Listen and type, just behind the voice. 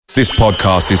This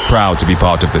podcast is proud to be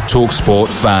part of the TalkSport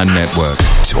Fan Network.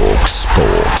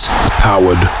 TalkSport.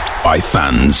 Powered by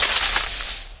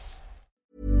fans.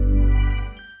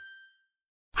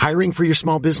 Hiring for your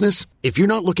small business? If you're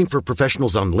not looking for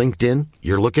professionals on LinkedIn,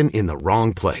 you're looking in the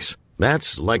wrong place.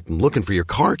 That's like looking for your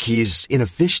car keys in a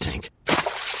fish tank.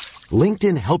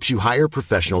 LinkedIn helps you hire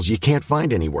professionals you can't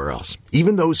find anywhere else,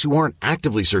 even those who aren't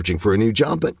actively searching for a new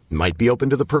job but might be open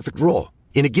to the perfect role.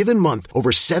 In a given month,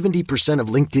 over 70% of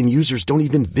LinkedIn users don't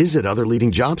even visit other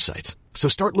leading job sites. So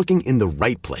start looking in the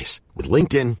right place. With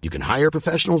LinkedIn, you can hire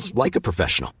professionals like a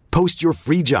professional. Post your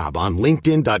free job on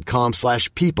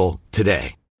linkedin.com/people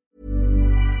today.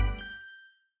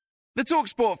 The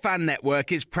TalkSport Fan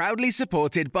Network is proudly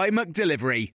supported by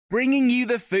McDelivery, bringing you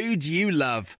the food you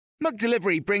love.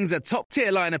 McDelivery brings a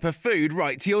top-tier lineup of food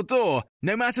right to your door.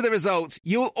 No matter the result,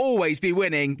 you'll always be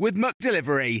winning with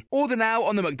McDelivery. Order now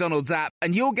on the McDonald's app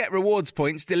and you'll get rewards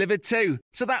points delivered too.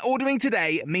 So that ordering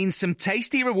today means some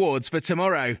tasty rewards for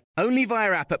tomorrow. Only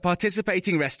via app at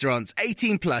participating restaurants.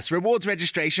 18 plus. Rewards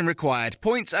registration required.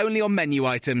 Points only on menu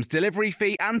items. Delivery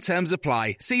fee and terms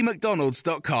apply. See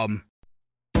mcdonalds.com.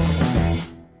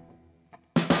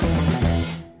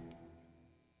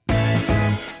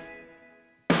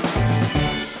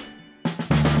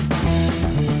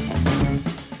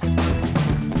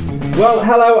 Well,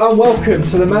 hello and welcome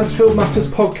to the Mansfield Matters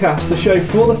podcast, the show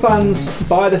for the fans,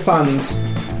 by the fans,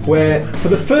 where for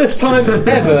the first time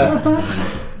ever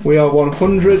we are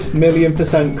 100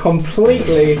 million%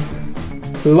 completely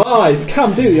live.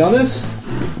 Cam, do the honours.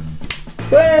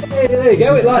 Hey, there you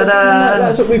go.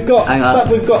 That's what we've got.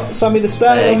 We've got Sammy the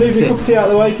Stag. I'll move your cup of tea out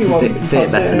of the way if you want. See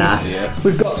it better now. Yeah.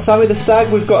 We've got Sammy the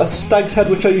Stag. We've got a stag's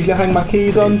head which I usually hang my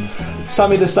keys on.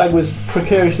 Sammy the Stag was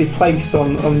precariously placed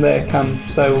on there, Cam,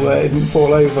 so it didn't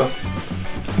fall over.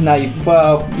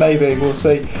 Well, maybe, we'll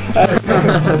see.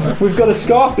 We've got a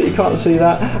scarf, but you can't see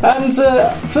that. And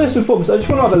first and foremost, I just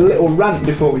want to have a little rant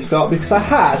before we start, because I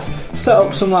had set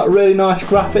up some like really nice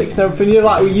graphics and everything, you know,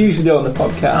 like we usually do on the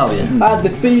podcast. Oh, yeah. I had the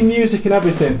theme music and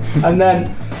everything, and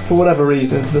then for whatever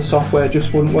reason the software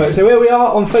just wouldn't work. So here we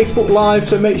are on Facebook Live,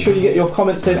 so make sure you get your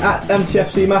comments in at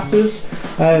MTFC Matters,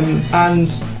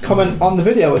 and comment on the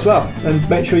video as well, and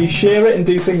make sure you share it and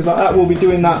do things like that. We'll be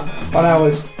doing that on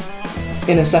ours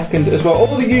in a second as well.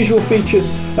 All the usual features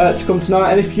to come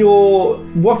tonight. And if you're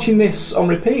watching this on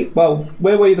repeat, well,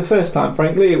 where were you the first time?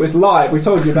 Frankly, it was live. We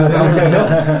told you about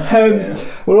that.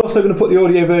 We're also going to put the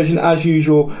audio version as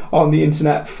usual on the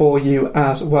internet for you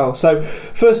as well. So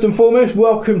first and foremost,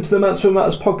 welcome to the Mansfield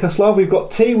Matters podcast live. We've got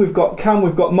T, we've got Cam,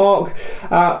 we've got Mark,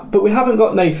 but we haven't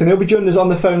got Nathan. He'll be joining us on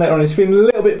the phone later on. He's feeling a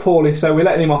little bit poorly, so we're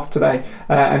letting him off today,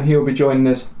 and he'll be joining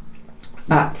us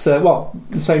at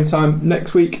the same time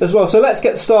next week as well. So let's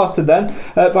get started then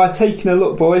by taking a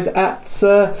look, boys, at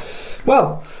the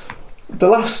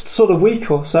last sort of week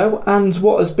or so, and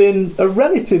what has been a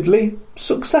relatively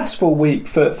successful week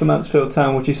for Mansfield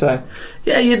Town, would you say?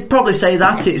 Yeah, you'd probably say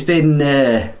that. It's been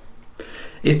a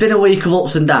week of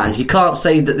ups and downs. You can't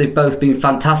say that they've both been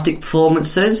fantastic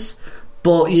performances,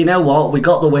 but you know what? We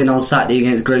got the win on Saturday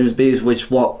against Grimsby,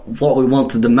 which what we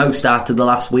wanted the most out of the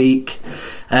last week.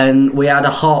 And we had a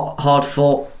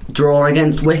hard-fought draw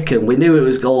against Wycombe. We knew it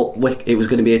was going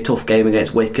to be a tough game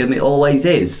against Wycombe. It always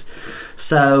is.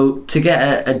 So to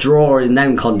get a draw in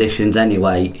them conditions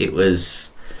anyway,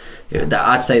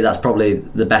 I'd say that's probably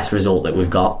the best result that we've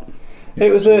got.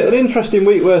 It was an interesting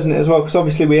week, wasn't it, as well? Because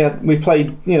obviously we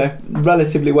played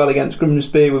relatively well against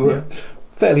Grimsby. We were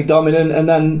fairly dominant, and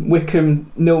then Wycombe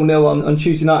 0-0 on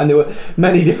Tuesday night, and there were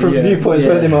many different viewpoints,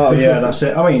 weren't there, Mark? Yeah, that's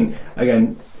it. I mean,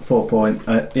 again, 4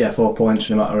 points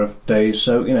in a matter of days,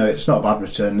 so it's not a bad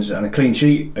return, is it? And a clean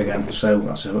sheet again, so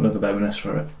that's another bonus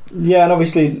for it. Yeah, and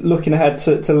obviously looking ahead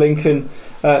to Lincoln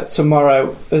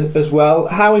tomorrow as well.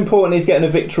 How important is getting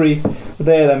a victory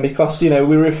there then? Because we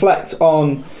reflect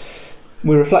on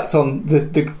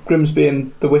the Grimsby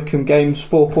and the Wycombe games,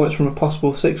 4 points from a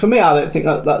possible 6. For me, I don't think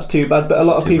that's too bad, but a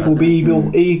lot of people will be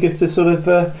eager to sort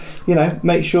of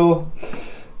make sure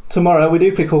tomorrow we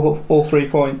do pick up all 3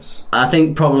 points. I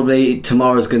think probably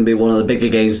tomorrow's going to be one of the bigger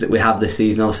games that we have this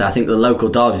season. Obviously, I think the local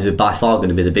derbies are by far going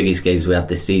to be the biggest games we have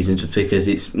this season, just because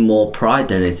it's more pride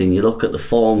than anything. You look at the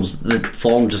form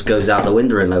just goes out the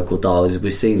window in local derbies.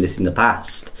 We've seen this in the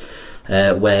past,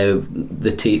 where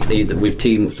the team either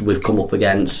we've come up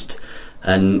against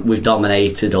and we've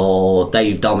dominated, or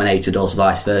they've dominated us,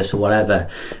 vice versa, whatever.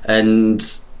 And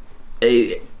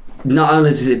not only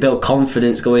does it build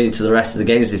confidence going into the rest of the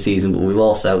games this season, but we've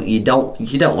also you don't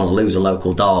want to lose a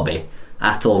local derby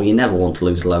at all. You never want to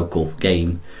lose a local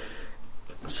game.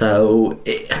 So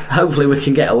hopefully we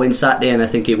can get a win Saturday, and I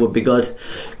think it would be good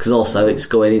because also it's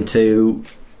going into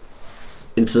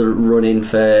the run-in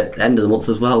for end of the month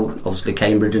as well. Obviously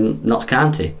Cambridge and Notts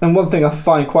County. And one thing I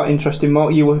find quite interesting,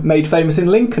 Mark, you were made famous in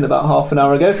Lincoln about half an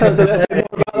hour ago. Tell us a little bit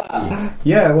more about that.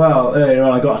 Yeah, well, earlier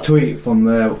on I got a tweet from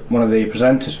one of the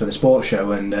presenters for the sports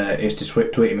show, and he just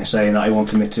tweeted me saying that he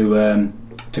wanted me to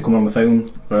come on the phone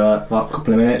for about a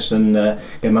couple of minutes and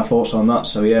get my thoughts on that.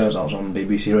 So yeah, I was on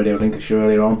BBC Radio Lincolnshire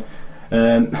earlier on.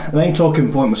 The main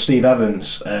talking point was Steve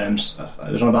Evans.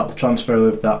 It was on about the transfer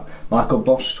of that Michael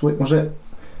Bostwick, was it?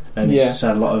 And he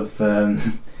said a lot of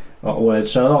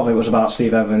words. So a lot of it was about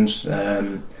Steve Evans.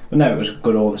 But no, it was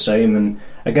good all the same. And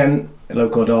again,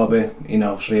 local derby,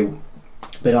 obviously a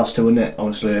bit asked to win it.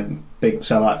 Obviously a big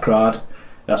sellout crowd.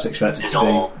 That's expected to be.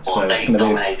 So it's going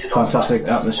to be a fantastic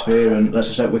atmosphere, and let's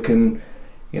just hope we can,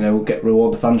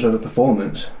 reward the fans with a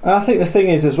performance. I think the thing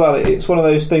is as well, it's one of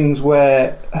those things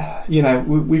where,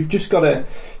 we've just got to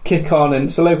kick on, and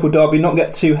it's a local derby, not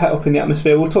get too het up in the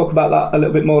atmosphere. We'll talk about that a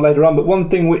little bit more later on. But one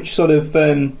thing which sort of,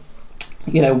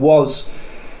 was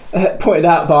pointed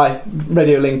out by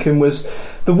Radio Lincoln was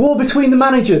the war between the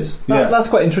managers. That's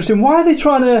quite interesting. Why are they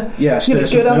trying to go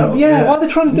down? Why are they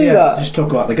trying to do that? Just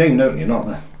talk about the game, don't you? Not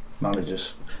the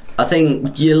managers. I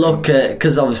think you look at,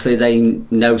 because obviously they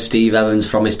know Steve Evans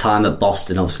from his time at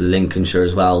Boston, obviously Lincolnshire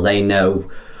as well. They know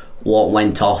what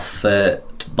went off at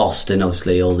Boston,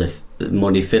 obviously all the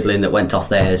money fiddling that went off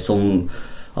there. Some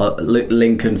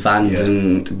Lincoln fans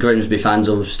and Grimsby fans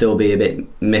will still be a bit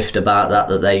miffed about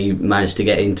that they managed to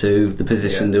get into the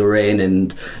position they were in,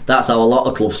 and that's how a lot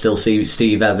of clubs still see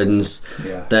Steve Evans.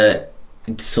 That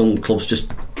some clubs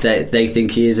just they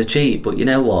think he is a cheat, but you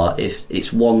know what? If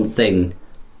it's one thing,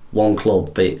 one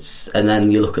club, and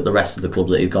then you look at the rest of the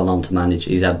clubs that he's gone on to manage.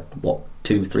 He's had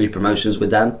 2-3 promotions with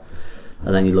them.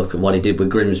 And then you look at what he did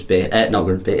with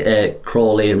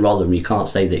Crawley and Rotherham. You can't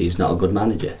say that he's not a good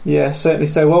manager. Yeah, certainly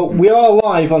so. Well, we are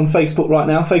live on Facebook right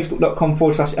now,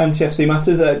 facebook.com/MTFC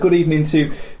Matters. Good evening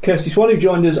to Kirsty Swan, who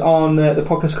joined us on the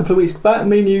podcast a couple of weeks back.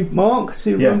 Me and you, Mark.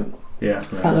 Yeah.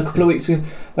 A couple of weeks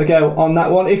ago on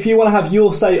that one. If you want to have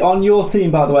your say on your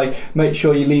team, by the way, make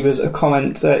sure you leave us a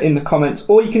comment in the comments,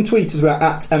 or you can tweet us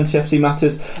at MTFC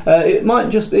Matters. It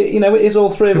might just, it is all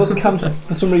three of us. Cam,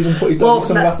 for some reason, put his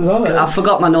sunglasses on. I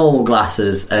forgot my normal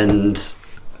glasses and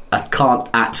I can't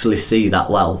actually see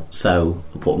that well, so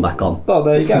I'll put them back on. Well,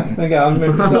 there you go. I mean,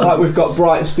 it's not like we've got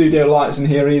bright studio lights in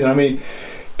here either. I mean,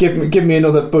 give me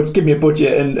a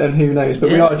budget and who knows, but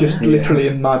we are just literally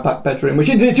in my back bedroom, which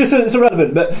is just it's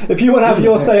irrelevant. But if you want to have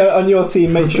your say on your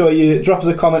team, make sure you drop us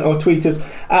a comment or tweet us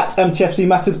at MTFC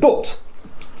Matters. But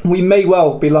we may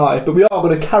well be live, but we are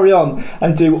going to carry on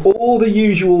and do all the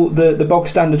usual, the bog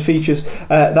standard features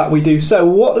that we do. So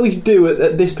what do we do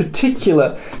at this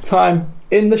particular time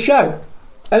in the show?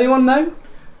 Anyone know?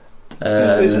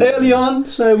 It's early on,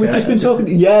 so we've just been talking.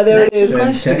 Yeah, there it is, the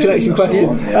connection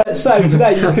question. So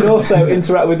today you can also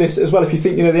interact with this as well. If you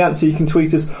think you know the answer, you can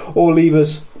tweet us or leave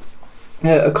us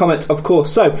a comment, of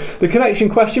course. So the connection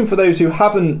question, for those who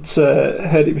haven't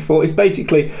heard it before, is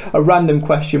basically a random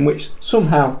question which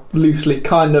somehow loosely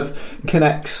kind of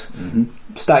connects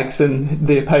Stags and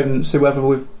the opponents, whoever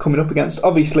we're coming up against.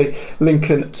 Obviously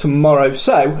Lincoln tomorrow.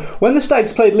 So when the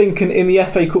Stags played Lincoln in the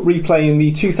FA Cup replay in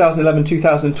the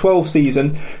 2011-2012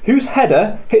 season, whose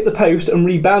header hit the post and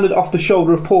rebounded off the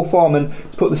shoulder of Paul Farman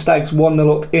to put the Stags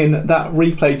 1-0 up in that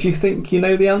replay? Do you think you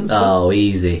know the answer? Oh,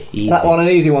 easy. That one an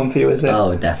easy one for you, is it?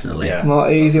 Oh, definitely. Yeah. Well,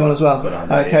 easy one as well.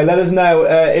 Okay, let us know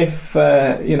if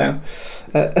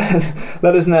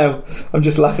let us know. I'm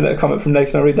just laughing at a comment from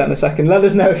Nathan. I'll read that in a second. Let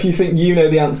us know if you think you know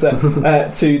the answer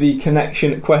to the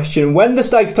connection question. When the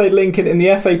Stags played Lincoln in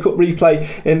the FA Cup replay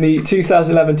in the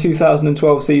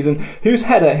 2011-2012 season, whose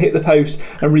header hit the post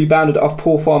and rebounded off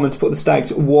Paul Farman to put the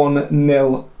Stags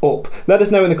 1-0 up? Let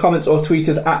us know in the comments or tweet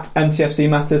us at MTFC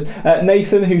Matters.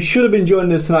 Nathan, who should have been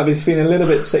joining us tonight but he's feeling a little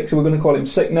bit sick, so we're going to call him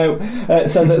Sick Note,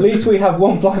 says at least we have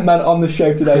one blind man on the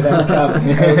show today then, Cam.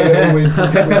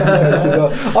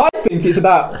 I think it's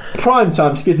about prime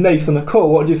time to give Nathan a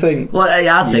call. What do you think? Well,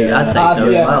 I'd say so as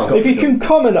well. If he can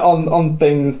comment on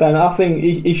things, then I think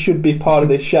he should be part of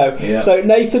this show. So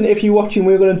Nathan, if you're watching,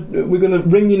 we're going to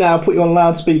ring you now, put you on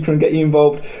loudspeaker and get you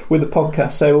involved with the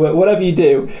podcast. So whatever you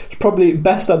do, it's probably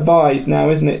best advised now,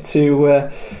 isn't it, to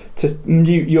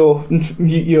mute your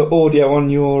audio on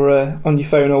your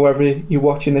phone or wherever you're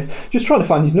watching this. Just trying to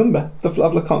find his number. I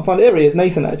can't find it. Here he is,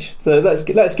 Nathan Edge. So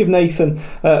let's give Nathan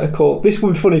a call. This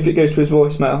would be funny if it goes to his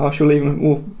voicemail. I shall leave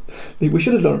him. We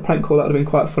should have done a prank call. That would have been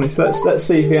quite funny. So let's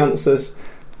see if he answers.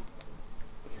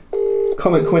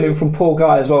 Comment coming in from Paul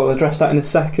Guy as well. We'll address that in a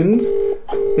second.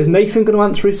 Is Nathan going to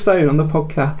answer his phone on the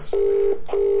podcast?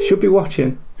 Should be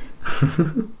watching.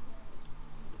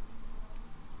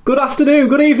 Good afternoon,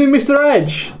 good evening, Mr.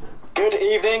 Edge. Good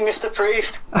evening, Mr.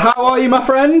 Priest. How are you, my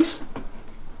friend?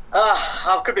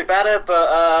 I could be better, but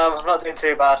I'm not doing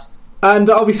too bad. And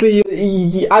obviously,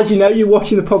 as you know, you're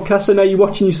watching the podcast, so now you're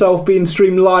watching yourself being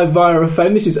streamed live via a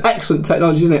phone. This is excellent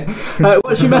technology, isn't it?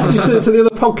 What's your message to the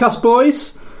other podcast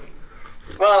boys?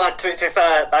 Well, to be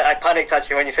fair, I panicked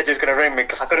actually when you said you was going to ring me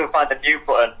because I couldn't find the mute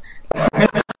button.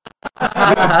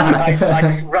 I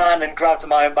just ran and grabbed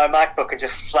my MacBook and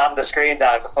just slammed the screen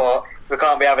down. I thought, we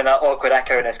can't be having that awkward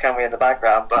echo-ness, can we, in the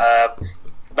background? But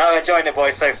now I'm enjoying it,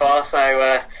 boys, so far,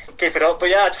 so keep it up. But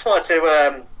yeah, I just wanted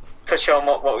to touch on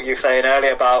what you were saying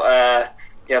earlier about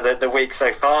the week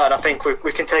so far, and I think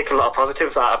we can take a lot of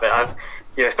positives out of it.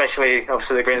 Especially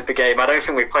obviously the Grimsby game. I don't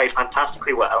think we played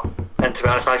fantastically well, and to be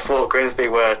honest, I thought Grimsby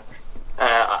were.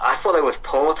 I thought they was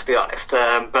poor, to be honest,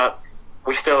 but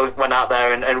we still went out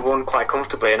there and won quite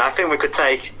comfortably, and I think we could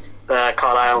take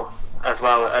Carlisle as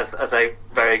well as a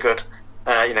very good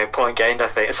point gained. I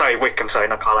think Wickham,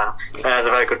 not Carlisle, as a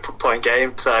very good point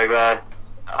game. So.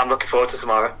 I'm looking forward to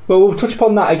tomorrow. Well, we'll touch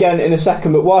upon that again in a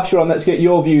second, but whilst you're on, let's get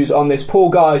your views on this. Paul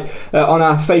Guy on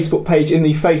our Facebook page in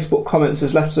the Facebook comments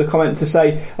has left us a comment to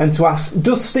say and to ask,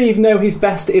 does Steve know his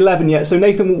best 11 yet? So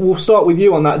Nathan, we'll start with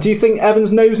you on that. Do you think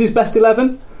Evans knows his best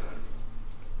 11?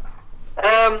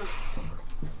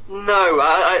 No,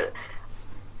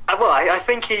 I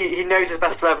think he knows his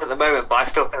best 11 at the moment, but I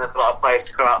still think there's a lot of players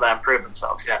to go out there and prove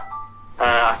themselves. Yeah,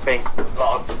 I think a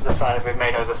lot of the signings we've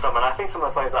made over the summer, and I think some of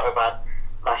the players that we've had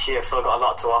last year have still got a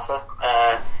lot to offer.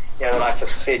 The likes of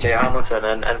CJ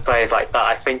Hamilton and players like that,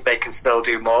 I think they can still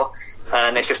do more,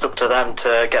 and it's just up to them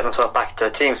to get themselves back into the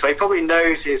team. So he probably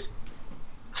knows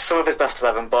some of his best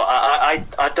 11, but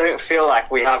I don't feel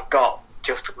like we have got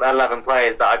just 11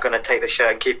 players that are going to take the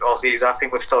shirt and keep it all season. I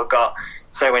think we've still got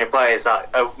so many players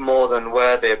that are more than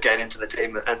worthy of getting into the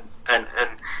team and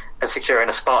securing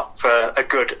a spot for a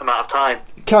good amount of time.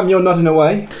 Cam, you're nodding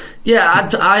away. Yeah,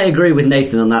 I agree with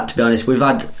Nathan on that, to be honest. We've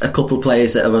had a couple of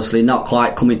players that are obviously not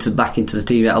quite coming back into the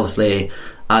team yet. Obviously,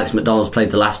 Alex McDonald's played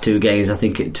the last 2 games. I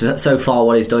think so far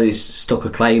what he's done is stuck a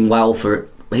claim well for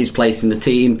his place in the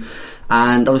team.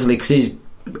 And obviously, because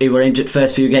he were injured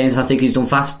first few games, I think he's done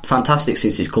fantastic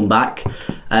since he's come back.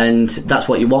 And that's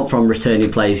what you want from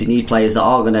returning players. You need players that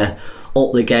are going to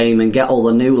up the game and get all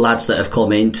the new lads that have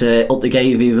come in to up the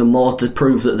game even more, to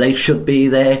prove that they should be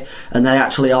there and they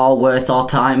actually are worth our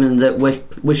time, and that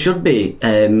we should be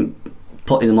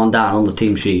putting them down on the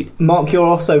team sheet. Mark, you're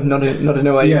also nodding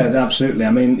away. Yeah, absolutely.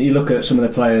 I mean, you look at some of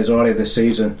the players already this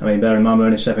season. I mean, bear in mind we're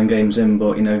only 7 games in,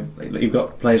 but you've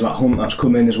got players like Hunt that's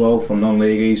come in as well from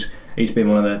non-league. He's been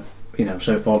one of the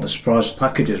so far the surprise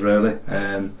packages really.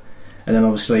 And then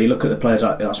obviously you look at the players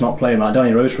that's not playing, like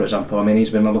Danny Rose for example. I mean, he's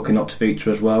been looking not to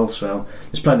feature as well, so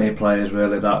there's plenty of players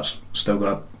really that's still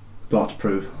got a lot to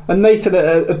prove. And Nathan,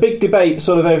 a big debate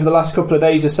sort of over the last couple of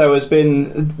days or so has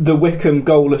been the Wickham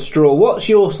goalless draw. What's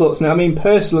your thoughts now? I mean,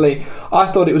 personally,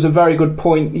 I thought it was a very good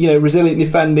point, resilient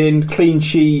defending, clean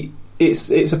sheet.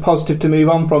 It's a positive to move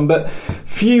on from, but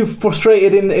few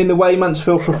frustrated in the way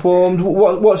Mansfield performed.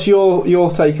 What's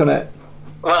your take on it?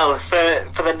 Well,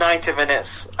 for the 90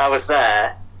 minutes I was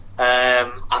there,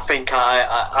 I think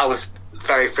I was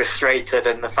very frustrated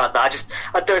in the fact that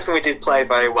I don't think we did play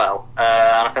very well, and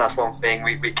I think that's one thing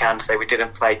we can say, we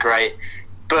didn't play great.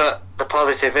 But the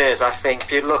positive is, I think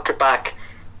if you look back,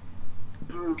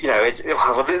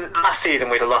 last season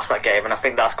we'd have lost that game, and I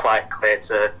think that's quite clear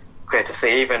to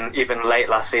see. Even late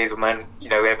last season, when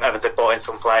Evans had brought in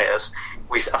some players,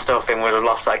 I still think we'd have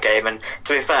lost that game. And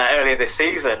to be fair, earlier this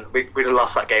season we'd have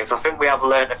lost that game. So I think we have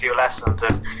learned a few lessons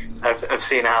of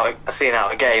seeing out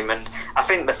a game. And I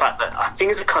think the fact that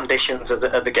it's the conditions of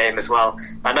the game as well.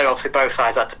 I know obviously both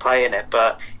sides had to play in it,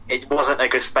 but it wasn't a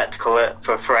good spectacle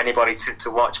for anybody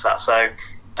to watch that. So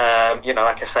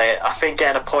like I say, I think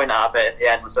getting a point out of it at the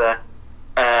end was a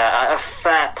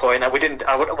fair point. We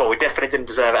definitely didn't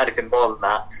deserve anything more than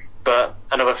that. But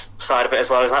another side of it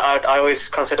as well is I always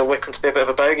consider Wickham to be a bit of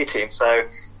a bogey team. So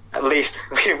at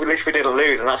least we didn't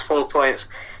lose, and that's 4 points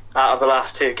out of the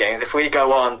last 2 games. If we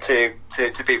go on to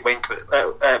beat Lincoln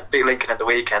at the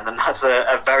weekend, then that's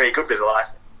a very good result, I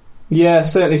think. Yeah,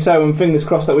 certainly so, and fingers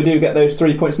crossed that we do get those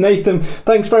 3 points. Nathan,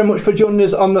 thanks very much for joining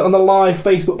us on the live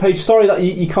Facebook page. Sorry that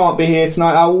you can't be here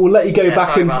tonight. I will let you go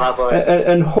back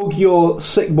and hug your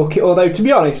sick bucket, although to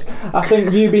be honest, I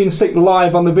think you being sick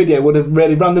live on the video would have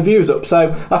really ran the views up,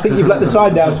 so I think you've let the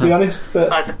side down, to be honest.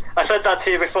 But I said that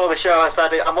to you before the show. I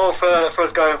said I'm all for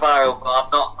us going viral, but I'm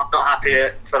not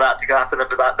happy for that to happen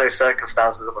under those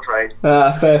circumstances, I'm afraid.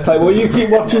 Fair play. Well, you keep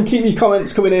watching, keep your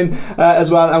comments coming in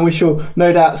as well, and we shall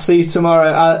no doubt see you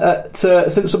tomorrow at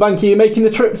St Bank. Are you making the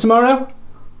trip tomorrow?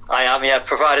 I am, yeah.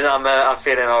 Provided I'm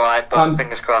feeling all right, but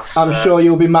fingers crossed. I'm sure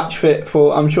you'll be match fit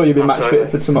for. I'm sure you'll be match fit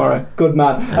for tomorrow. Good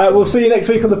man. We'll see you next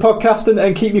week on the podcast,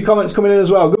 and keep your comments coming in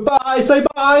as well. Goodbye. Say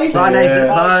bye. Bye, Nathan.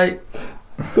 Bye.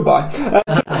 Goodbye.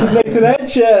 Nathan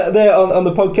Edge there on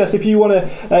the podcast. If you want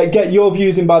to get your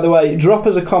views in, by the way, drop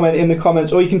us a comment in the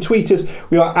comments, or you can tweet us.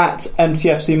 We are at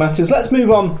MTFC Matters. Let's move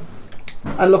on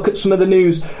and look at some of the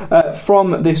news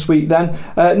from this week then.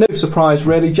 No surprise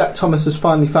really, Jack Thomas has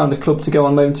finally found a club to go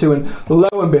on loan to, and lo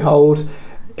and behold,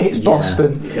 it's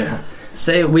Boston. Yeah.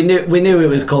 So we knew it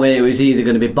was coming. It was either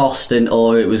going to be Boston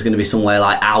or it was going to be somewhere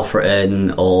like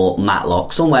Alfreton or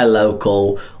Matlock, somewhere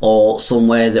local or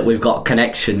somewhere that we've got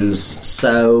connections.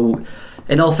 So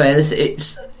in all fairness,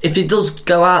 if he does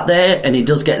go out there and he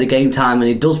does get the game time and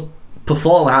he does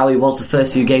perform how he was the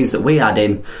first few games that we had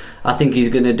in, I think he's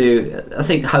going to do. I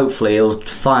think hopefully he'll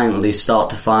finally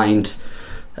start to find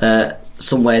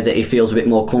somewhere that he feels a bit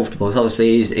more comfortable. Because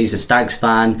obviously he's a Stags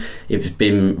fan. He was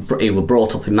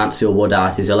brought up in Mansfield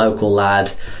Woodhearth. He's a local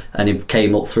lad, and he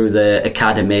came up through the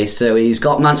academy. So he's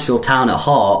got Mansfield Town at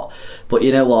heart. But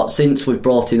you know what? Since we've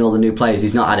brought in all the new players,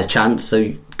 he's not had a chance.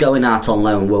 So going out on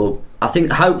loan will, I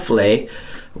think, hopefully,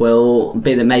 will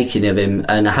be the making of him,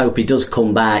 and I hope he does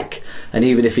come back, and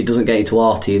even if he doesn't get into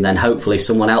our team, then hopefully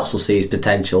someone else will see his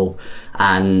potential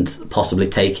and possibly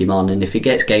take him on, and if he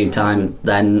gets game time,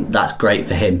 then that's great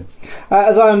for him.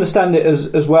 As I understand it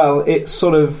as well, it's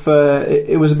sort of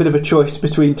it was a bit of a choice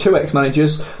between two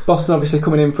ex-managers, Boston obviously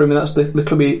coming in for him, and that's the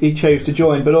club he chose to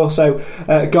join, but also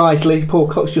Guiseley, Paul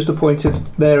Cox just appointed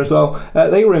there as well,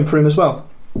 they were in for him as well.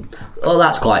 Well,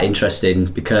 that's quite interesting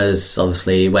because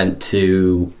obviously he went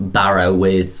to Barrow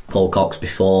with Paul Cox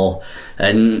before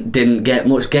and didn't get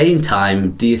much game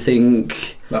time. Do you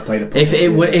think that played a part,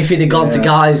 if it had gone to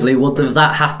Guiseley, would have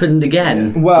that happened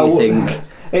again? Well, do you think?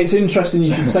 It's interesting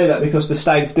you should say that because the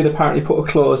Stags did apparently put a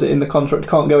clause in the contract.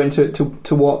 Can't go into it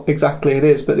to what exactly it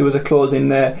is, but there was a clause in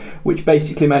there which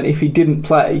basically meant if he didn't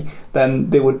play, then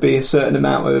there would be a certain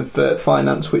amount of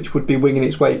finance which would be winging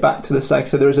its way back to the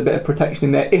Stags. So there is a bit of protection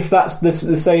in there. If that's the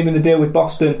same in the deal with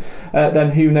Boston,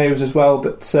 then who knows as well.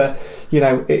 But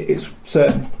it's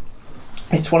certain.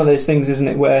 It's one of those things, isn't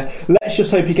it, where let's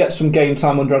just hope he gets some game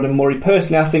time under Adam Murray.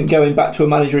 Personally, I think going back to a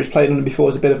manager who's played under before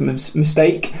is a bit of a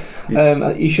mistake.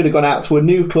 Yeah. He should have gone out to a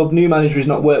new club, new manager he's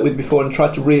not worked with before, and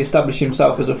tried to re-establish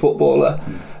himself as a footballer.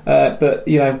 But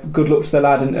good luck to the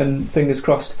lad, and fingers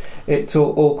crossed it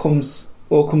all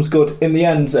comes good in the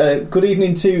end. Good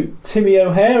evening to Timmy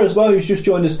O'Hare as well, who's just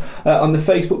joined us on the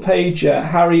Facebook page.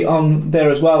 Harry on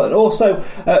there as well, and also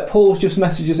Paul's just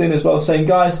messages in as well saying,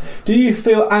 guys, do you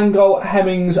feel Angol,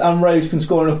 Hemmings and Rose can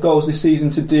score enough goals this season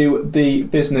to do the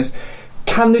business?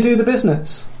 Can they do the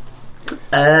business?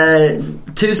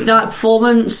 Tuesday night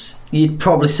performance, you'd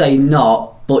probably say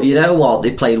not, but you know what,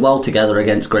 they played well together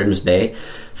against Grimsby.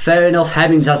 Fair enough,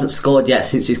 Hemmings hasn't scored yet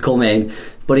since he's come in,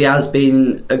 but he has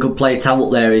been a good player to have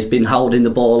up there. He's been holding the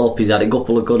ball up, he's had a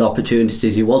couple of good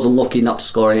opportunities. He was unlucky not to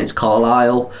score against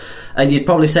Carlisle, and you'd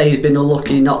probably say he's been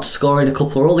unlucky not to score in a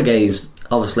couple of other games.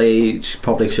 Obviously he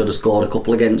probably should have scored a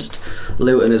couple against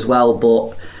Luton as well,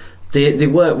 but they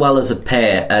work well as a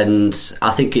pair, and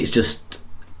I think it's just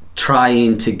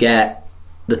trying to get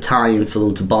the time for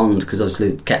them to bond, because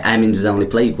obviously Hemmings has only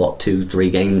played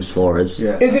 2-3 games for us.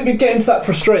 Yeah. Is it getting to that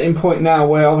frustrating point now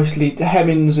where obviously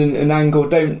Hemmings and Angol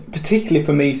don't, particularly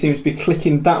for me, seem to be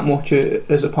clicking that much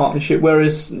as a partnership,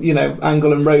 whereas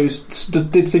Angol and Rose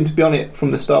did seem to be on it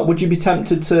from the start? Would you be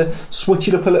tempted to switch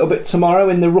it up a little bit tomorrow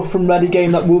in the rough and ready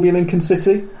game that will be in Lincoln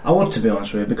City? I want to be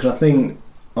honest with you, because I think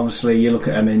obviously you look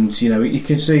at Hemmings, you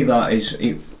can see that his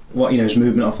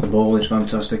movement off the ball is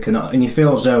fantastic, and you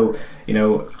feel as though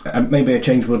maybe a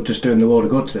change would just do him the world of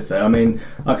good, to be fair. I mean,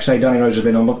 like I say, Danny Rose has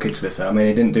been unlucky, to be fair. I mean,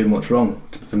 he didn't do much wrong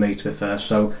for me, to be fair,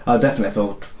 so I definitely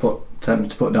feel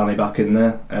tempted to put Danny back in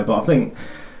there, but I think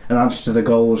in answer to the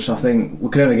goals, I think we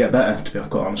can only get better, to be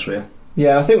quite honest with you.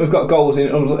 Yeah, I think we've got goals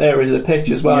in other areas of the pitch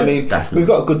as well. Yeah, I mean, definitely. We've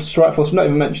got a good strike force. We've not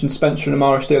even mentioned Spencer and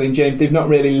Amara, Sterling James. They've not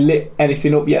really lit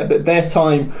anything up yet, but their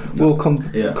time will come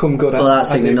good. Well,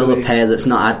 that's another pair that's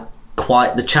not had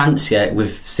quite the chance yet.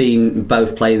 We've seen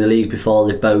both play in the league before.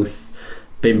 They've both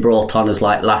been brought on as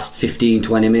like last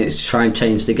 15-20 minutes to try and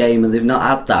change the game, and they've not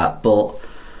had that. But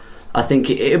I think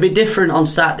it'll be different on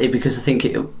Saturday, because I think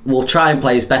we'll try and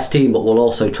play his best team, but we'll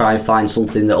also try and find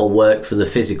something that will work for the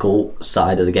physical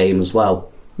side of the game as well.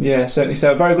 Yeah, certainly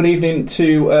so. Very good evening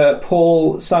to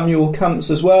Paul Samuel Camps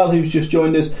as well, who's just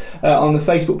joined us on the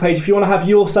Facebook page. If you want to have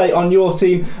your say on your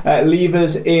team, leave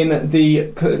us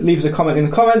a comment in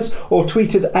the comments, or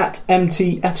tweet us at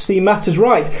MTFC Matters.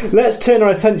 Right, let's turn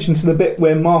our attention to the bit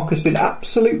where Mark has been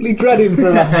absolutely dreading for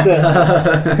the last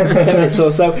 10 minutes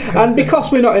or so. And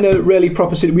because we're not in a really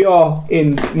proper studio, we are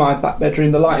in my back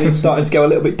bedroom. The lighting is starting to go a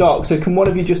little bit dark. So can one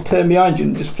of you just turn behind you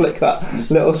and just flick that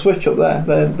little switch up there?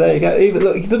 There you go.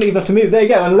 Look, you don't even have to move. There you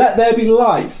go, and let there be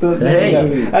light. So there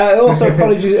you go. Also,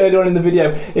 apologies earlier on in the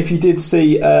video if you did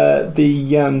see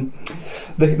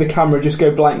the camera just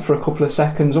go blank for a couple of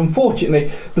seconds.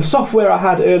 Unfortunately, the software I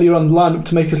had earlier on lined up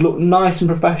to make us look nice and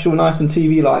professional, nice and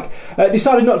TV-like,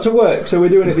 decided not to work, so we're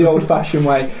doing it the old-fashioned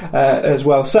way as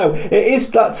well. So it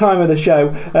is that time of the show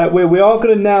where we are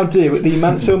going to now do the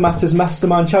Mansfield Matters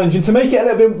Mastermind Challenge, and to make it a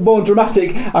little bit more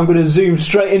dramatic, I'm going to zoom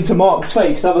straight into Mark's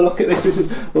face. Have a look at this. This is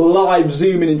live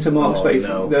zooming into Mark's face.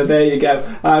 No. There you go.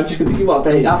 Just going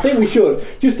to, I think we should,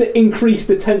 just to increase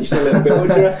the tension a little bit. What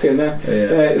do you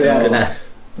reckon?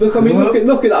 Look, I mean,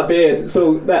 look at that beard.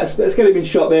 So let's get him in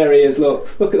shot. There he is. Look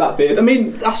at that beard. I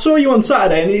mean, I saw you on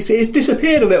Saturday, and it's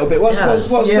disappeared a little bit. What's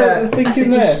the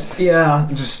thinking there? I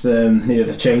just needed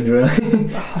a change, really.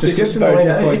 just very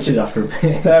disappointed after a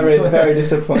bit. Very, very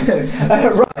disappointing.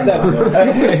 Right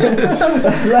then,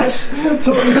 let's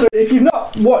talk you through. If you've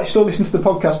not watched or listened to the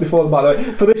podcast before, by the way,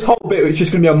 for this whole bit, it's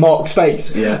just going to be on Mark's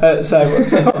face. Yeah. So I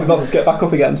can't be bothered to get back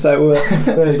up again. So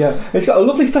there you go. It's got a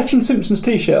lovely Fetching Simpsons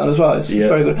t-shirt on as well. It's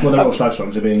very good. Well, they're all Slags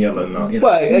songs, they're being yellow and that.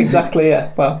 Well, exactly,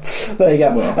 yeah. Well, there you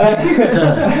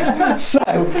go. So,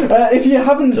 if you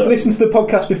haven't listened to the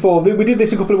podcast before, we did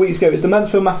this a couple of weeks ago. It's the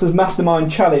Mansfield Matters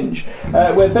Mastermind Challenge,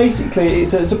 where basically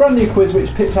it's a brand new quiz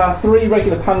which pits our three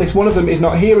regular panellists. One of them is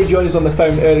not here. He joined us on the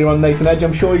phone earlier on, Nathan Edge.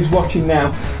 I'm sure he's watching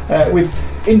now with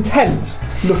intent,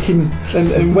 looking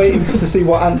and waiting to see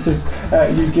what answers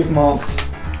you give Mark.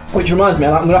 Which reminds me,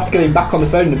 I'm going to have to get him back on the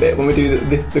phone a bit when we do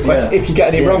the question, if you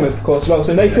get any wrong, of course, as well.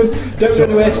 So Nathan, don't go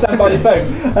anywhere, stand by your phone.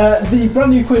 The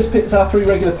brand new quiz pits our three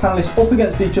regular panellists up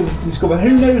against each other to discover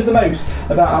who knows the most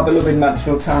about our beloved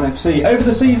Mansfield Town FC. Over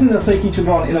the season, they'll take each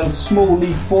other on in a small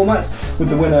league format, with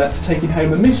the winner taking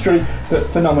home a mystery but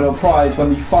phenomenal prize when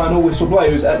the final whistle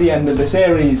blows at the end of the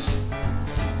series.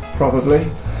 Probably.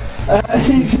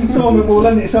 Each instalment will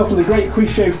lend itself to the great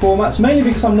quiz show formats, mainly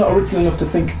because I'm not original enough to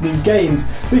think of new games.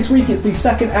 This week it's the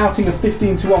second outing of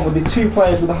 15-1, with the two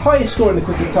players with the highest score in the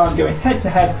quickest time going head to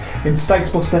head in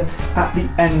Stags Buster at the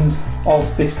end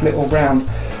of this little round.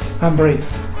 And breathe.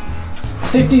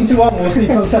 15-1 will see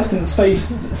contestants face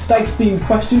Stags-themed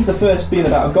questions, the first being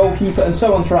about a goalkeeper, and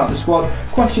so on throughout the squad.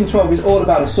 Question 12 is all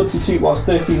about a substitute, whilst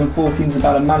 13 and 14 is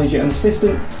about a manager and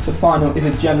assistant. The final is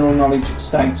a general knowledge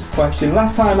Stags question.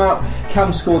 Last time out,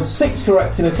 Cam scored 6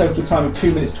 correct in a total time of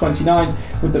 2 minutes 29.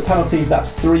 With the penalties,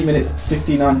 that's 3 minutes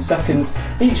 59 seconds.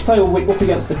 Each player will whip up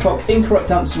against the clock.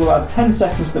 Incorrect answers will add 10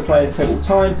 seconds to the player's total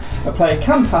time. A player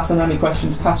can pass, and any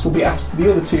questions passed will be asked to the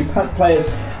other two players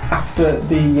after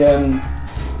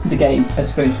the game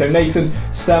has finished. So Nathan,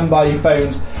 stand by your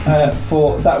phones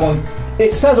for that one.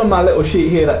 It says on my little sheet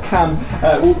here that Cam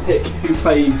will pick who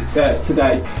plays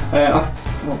today.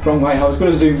 Wrong way, I was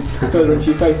going to zoom further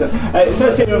into your face then. It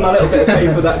says here on my little bit of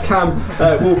paper that Cam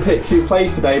will pick who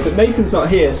plays today, but Nathan's not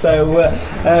here, so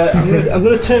I'm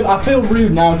going to turn. I feel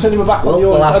rude now, I'm turning my back on the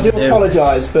audience. I do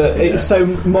apologise, but it's so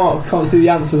Mark can't see the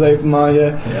answers over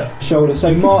my shoulder.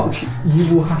 So Mark,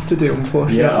 you will have to do it,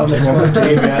 unfortunately, on this one.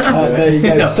 There you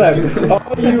go. So,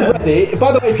 are you ready?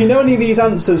 By the way, if you know any of these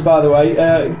answers, by the way,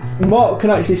 Mark can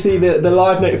actually see the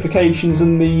live notifications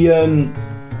and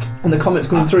the comments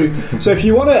coming through. So if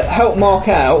you want to help Mark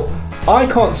out, I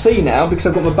can't see now because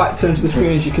I've got my back turned to the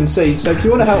screen, as you can see. So if you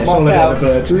want to help Mark out,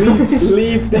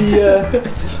 leave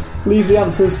the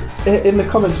answers in the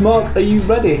comments. Mark, are you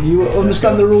ready? You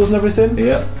understand the rules and everything?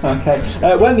 Yeah. Okay.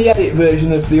 When the edit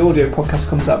version of the audio podcast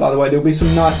comes out, by the way, there'll be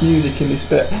some nice music in this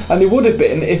bit, and there would have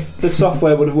been if the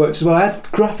software would have worked as well. I had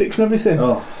graphics and everything.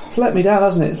 Oh. It's let me down,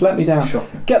 hasn't it? It's let me down. Sure.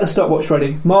 Get the stopwatch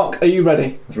ready. Mark, are you ready?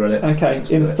 I was ready. Okay.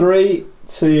 In 3,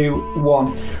 2, 1.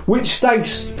 Which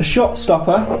Stags shot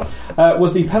stopper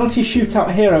was the penalty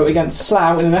shootout hero against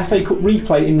Slough in an FA Cup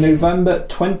replay in November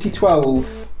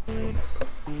 2012?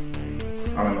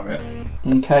 I don't know it.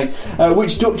 Okay.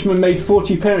 Which Dutchman made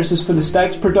 40 appearances for the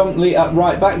Stags, predominantly at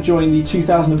right back during the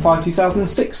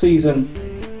 2005-2006 season?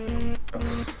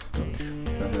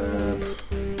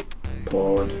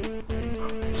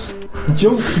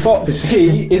 Junk Box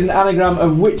T is an anagram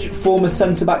of which former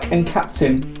centre-back and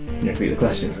captain? Can you repeat the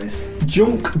question, please?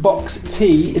 Junk Box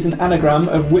T is an anagram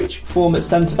of which former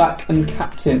centre-back and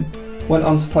captain went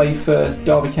on to play for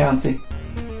Derby County?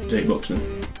 Jake Buxton.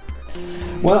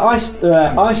 When I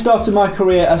started my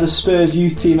career as a Spurs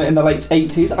youth teamer in the late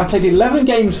 80s, I played 11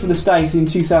 games for the Stags in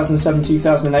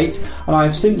 2007-2008, and I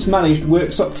have since managed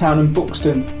Worksop Town and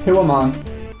Buxton. Who am I?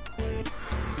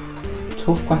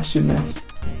 Tough question, this.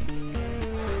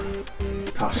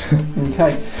 Pass.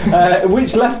 Okay.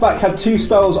 Which left-back had 2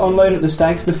 spells on loan at the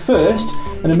Stags? The first,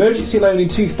 an emergency loan in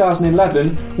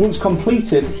 2011. Once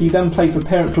completed, he then played for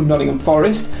parent club Nottingham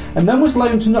Forest, and then was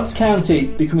loaned to Notts County,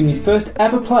 becoming the first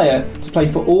ever player to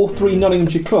play for all 3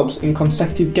 Nottinghamshire clubs in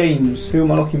consecutive games. Who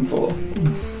am I looking for?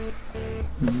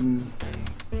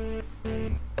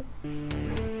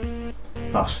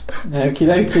 Pass. Okie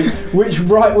dokie. Which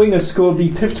right winger scored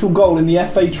the pivotal goal in the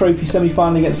FA Trophy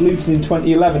semi-final against Luton in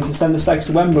 2011 to send the Stags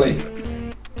to Wembley?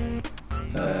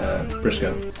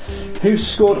 Briscoe. Who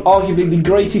scored arguably the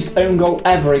greatest own goal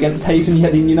ever against Hayes and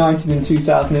Yeading United in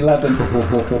 2011?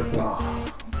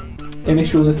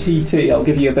 Initials are TT. I'll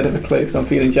give you a bit of a clue because I'm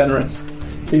feeling generous.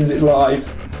 Seems it's live.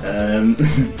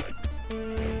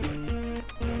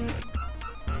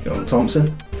 John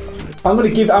Thompson. I'm going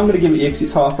to give it to you because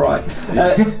it's half right.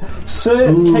 Sir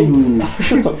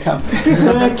Shut up, Cam.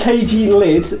 Sir KG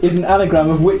Lid is an anagram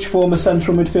of which former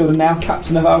central midfielder, now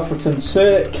captain of Alfreton?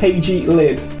 Sir KG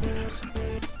Lid.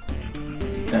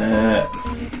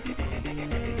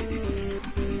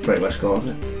 Great West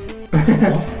Corner.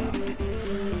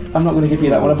 I'm not going to give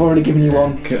you that one. I've already given you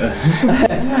one.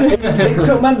 It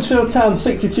took Mansfield Town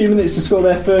 62 minutes to score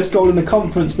their first goal in the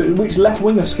conference, but which left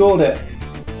winger scored it?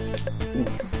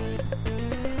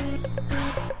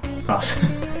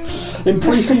 In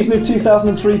pre-season of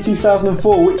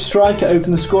 2003-2004, which striker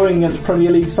opened the scoring against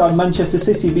Premier League side Manchester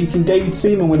City, beating David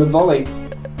Seaman with a volley?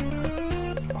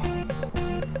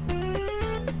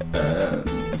 I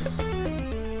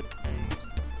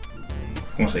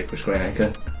want to say Chris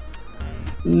Greenacre.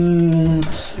 In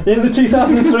the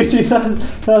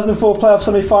 2003-2004 playoff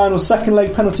semi-final second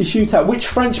leg penalty shootout, which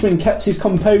Frenchman kept his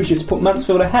composure to put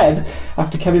Mansfield ahead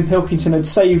after Kevin Pilkington had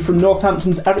saved from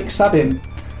Northampton's Eric Sabin?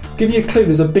 Give you a clue,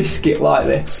 there's a biscuit like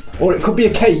this. Or it could be a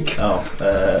cake.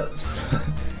 Foxes.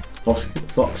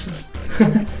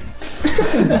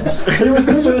 Who was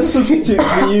the first substitute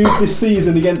we used this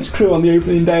season against Crewe on the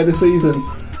opening day of the season?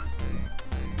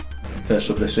 First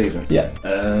of this season? Yeah.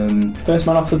 First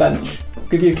man off the bench.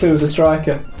 Give you a clue as a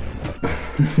striker.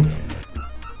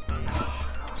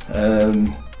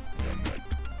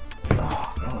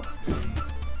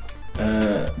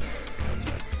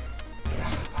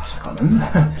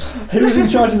 Who was in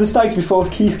charge of the Stags before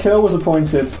Keith Curle was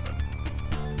appointed?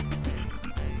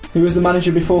 Who was the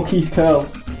manager before Keith Curle?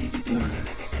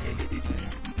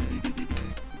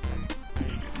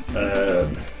 Do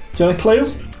you want a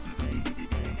clue?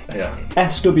 Yeah.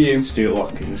 SW. Stuart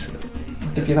Watkins. I'll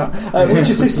give you that. Which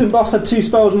assistant boss had 2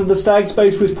 spells under the Stags,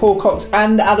 both with Paul Cox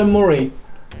and Adam Murray?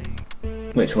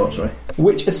 Which what, sorry?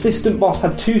 Which assistant boss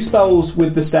had 2 spells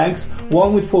with the Stags,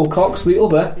 one with Paul Cox, the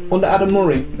other under Adam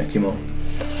Murray? Mickey Moore.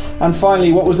 And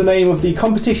finally, what was the name of the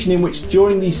competition in which,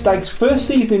 during the Stags' first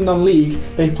season in non-league,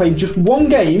 they played just one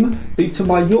game, beaten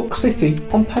by York City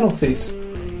on penalties?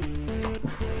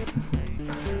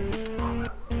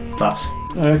 Pass.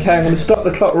 Okay, I'm going to stop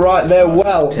the clock right there.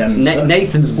 Well,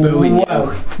 Nathan's booing you.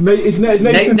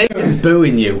 Nathan's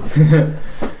booing you.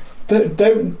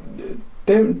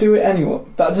 Don't do it anyone.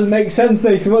 That doesn't make sense,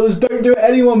 Nathan. What does don't do it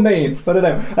anyone mean? I don't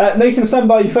know. Nathan, stand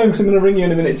by your phone because I'm going to ring you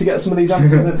in a minute to get some of these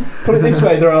answers. And put it this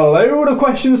way, there are a load of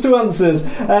questions to answers.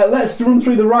 Let's run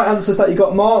through the right answers that you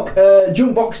got, Mark.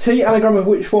 Junk Box T, anagram of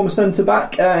which former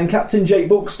centre-back and captain Jake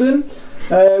Buxton.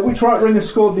 Which right winger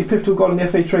scored the pivotal goal in the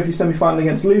FA Trophy semi-final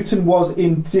against Luton was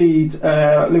indeed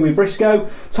Louis Briscoe.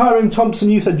 Tyrone Thompson,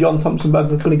 you said John Thompson,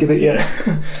 but I'm going to give it you.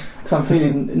 Because I'm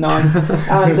feeling nice.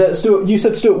 And Stuart, you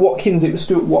said Stuart Watkins, it was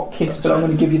Stuart Watkins, but I'm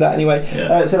going to give you that anyway.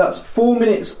 Yeah. So that's 4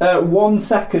 minutes, 1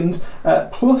 second,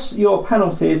 plus your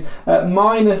penalties,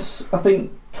 minus, I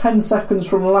think, 10 seconds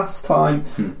from last time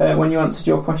when you answered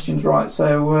your questions right.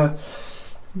 So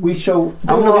we shall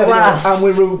and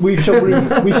we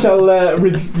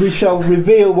shall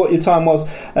reveal what your time was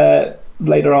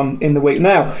later on in the week.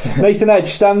 Now, Nathan Edge,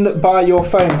 stand by your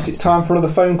phone because it's time for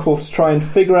another phone call to try and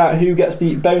figure out who gets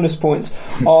the bonus points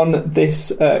on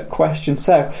this question.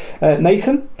 So,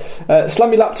 Nathan,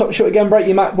 slam your laptop shut again, break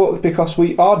your MacBook because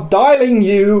we are dialing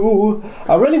you.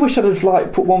 I really wish I'd have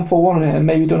put 141 on it and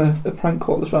maybe done a prank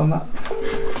call as well on that.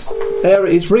 There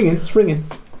it is, ringing. It's ringing.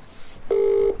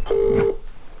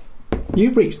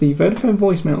 You've reached the Vodafone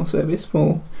voicemail service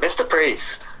for... Mr.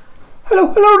 Priest.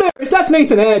 Hello there, is that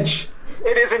Nathan Edge?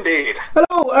 It is indeed.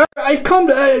 Hello, I've come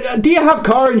to... do you have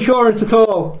car insurance at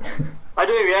all? I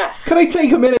do, yes. Can I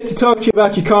take a minute to talk to you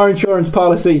about your car insurance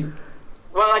policy?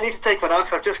 Well, I need to take one out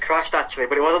because I've just crashed, actually,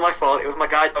 but it wasn't my fault. It was my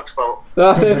guide dog's fault.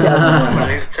 Fair play.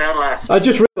 I need to turn left. I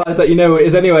just realised that you know who it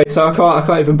is anyway, so I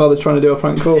can't even bother trying to do a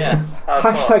prank call. Yeah.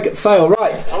 Hashtag fail,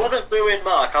 right. I wasn't booing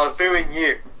Mark, I was booing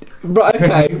you. Right,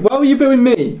 okay. Why were you booing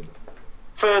me?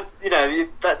 For,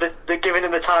 the giving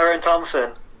him the Tyrone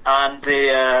Thompson and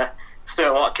the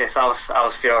Stuart Watkins, I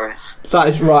was furious. That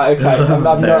is right,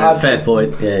 okay. Fair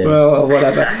point, yeah. Well,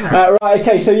 whatever. Right,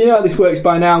 okay, so you know how this works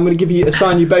by now. I'm going to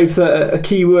assign you both a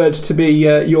keyword to be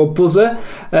your buzzer.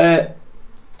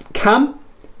 Cam,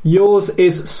 yours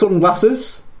is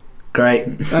sunglasses. Great.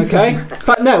 Okay. In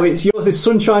fact, no, yours is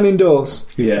sunshine indoors.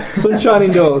 Yeah. Sunshine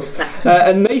indoors.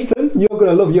 And Nathan, you're going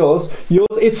to love yours.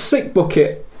 Yours is sick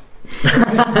bucket.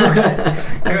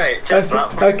 Great, cheers for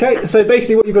that. Okay, so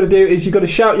basically what you've got to do is you've got to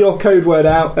shout your code word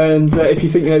out, and if you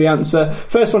think you know the answer,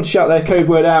 first one to shout their code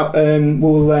word out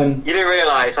will... You do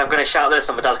realise I'm going to shout this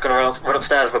and my dad's going to run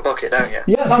upstairs with a bucket, don't you?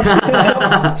 Yeah,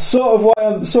 that's sort of why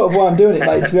I'm doing it,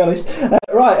 mate, to be honest.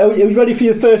 Right, are you ready for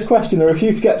your first question? There are a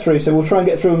few to get through, so we'll try and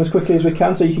get through them as quickly as we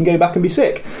can so you can go back and be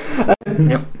sick. Yep.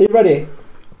 Are you ready?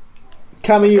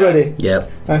 Cam, are you ready?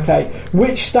 Yep. Okay.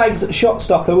 Which Stags shot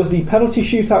stopper was the penalty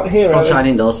shootout hero? Sunshine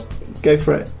indoors. Go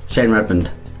for it. Shane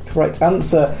Redmond. Correct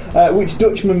answer. Which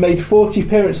Dutchman made 40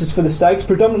 appearances for the Stags,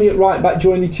 predominantly at right back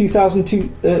during the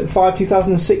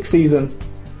 2005-2006 season?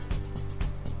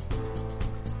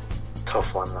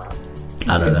 Tough one, that.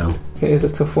 I don't know. It is a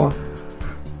tough one.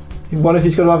 One of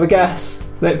you's got to have a guess.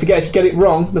 Don't forget, if you get it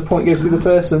wrong, the point goes to the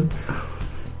person.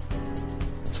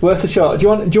 It's worth a shot. Do you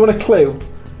want a clue?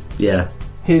 Yeah.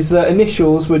 His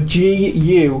initials were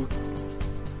GU.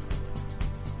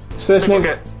 His first name.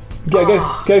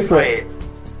 Go for it.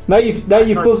 Now you've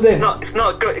buzzed in. It's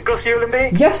not Gus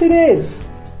Eulenby? Yes, it is.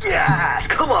 Yes,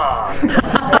 come on.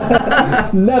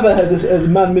 Never has a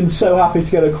man been so happy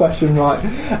to get a question right.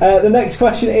 The next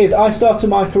question is: I started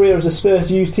my career as a Spurs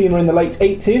youth teamer in the late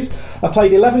 80s. I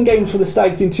played 11 games for the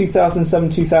Stags in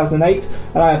 2007-2008,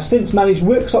 and I have since managed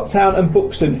Worksop Town and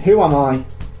Buxton. Who am I?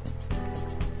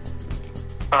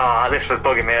 This was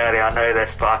bugging me earlier. I know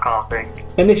this, but I can't think.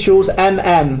 Initials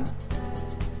MM.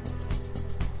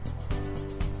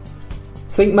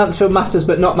 Think Mansfield Matters,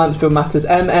 but not Mansfield Matters.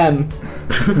 MM.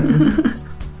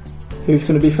 Who's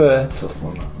going to be first?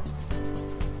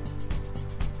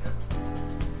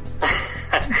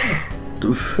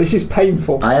 This is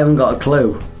painful. I haven't got a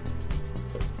clue.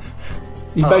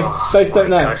 You both don't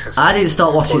know. I didn't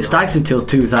start watching Stags until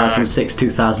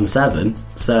 2006-2007,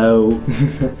 so...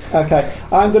 Okay,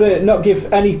 I'm going to not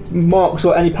give any marks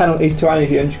or any penalties to any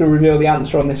of you. I'm just going to reveal the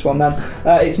answer on this one then.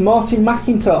 It's Martin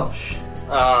McIntosh.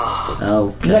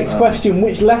 Okay. Next question: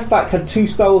 which left back had 2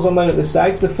 spells on loan at the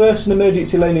Stags? The first an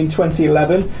emergency loan in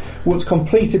 2011. Once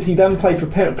completed, he then played for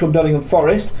parent club Nottingham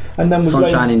Forest, and then was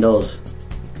Sunshine indoors.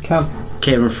 Cam.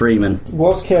 Kieran Freeman.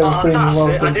 Was Kieran Freeman? That's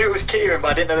it. I knew it was Kieran,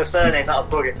 but I didn't know the surname. That was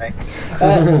bugging me.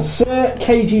 Sir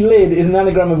KG Lyd is an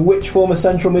anagram of which former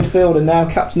central midfielder, now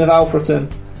captain of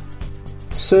Alfreton?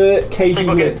 Sir KG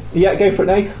Lyd. Yeah, go for it,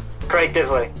 Nath. Craig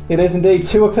Disley. It is indeed,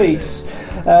 2 apiece.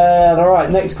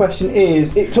 Alright, next question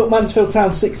is: it took Mansfield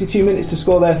Town 62 minutes to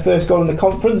score their first goal in the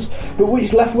conference, but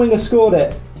which left winger scored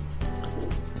it?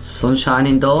 Sunshine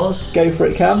indoors. Go for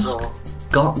it, Cam.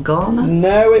 Garner?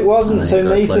 No, it wasn't. So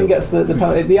Nathan gets the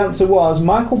penalty. The answer was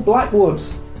Michael Blackwood.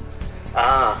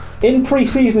 In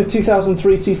pre-season of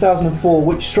 2003-2004,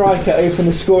 which striker opened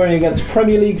the scoring against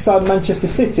Premier League side Manchester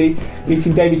City,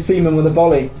 beating David Seaman with a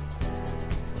volley?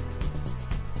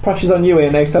 Pressure's on you here,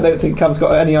 Nate, so I don't think Cam's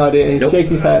got any idea. He's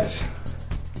shaking his head.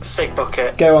 Sick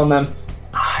bucket. Go on then.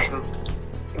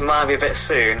 It might be a bit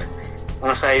soon. I'm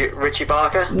going to say Richie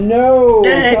Barker. No!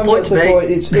 Yeah, points to me.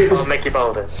 It was Mickey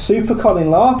Bolden. Super Colin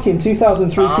Larkin,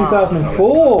 2003-2004. Of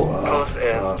course it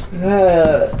is.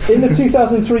 In the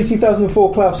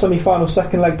 2003-2004 playoff semi-final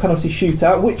second leg penalty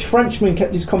shootout, which Frenchman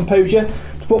kept his composure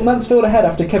to put Mansfield ahead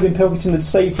after Kevin Pilkington had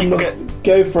saved him?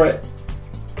 Go for it.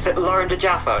 Is it Lauren De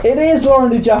Jaffo? It is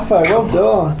Lauren De Jaffo. Well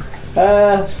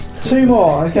done. 2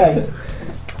 more. Okay.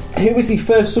 Who was the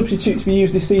first substitute to be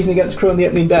used this season against Crewe on the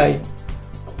opening day?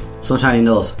 Sunshine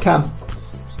indoors. Cam.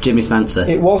 Jimmy Spencer.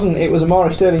 It wasn't. It was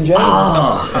Amari Sterling James.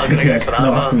 I'm going to go for that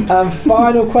one. And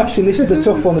final question. This is the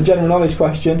tough one, the general knowledge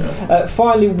question.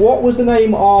 Finally, what was the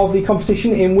name of the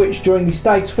competition in which, during the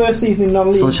Stags' first season in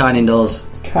non-league... Sunshine indoors.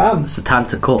 Cam.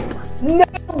 Satanta Cup. No!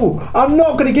 No, I'm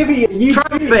not going to give it you.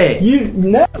 Trophy.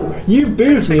 You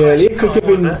booed me earlier for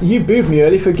giving. You booed me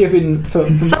earlier for giving. So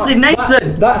did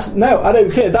Nathan. That's no, I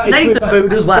don't care. That is Nathan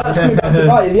booed as well. That's back to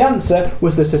right. The answer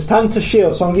was the Sestanta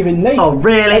Shield, so I'm giving Nathan. Oh,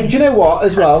 really? Do you know what?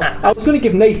 As well, I was going to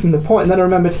give Nathan the point, and then I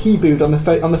remembered he booed on the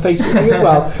Facebook thing as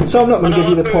well. So I'm not going to give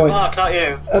you the point. Mark, not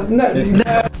you.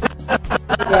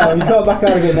 No, you can't back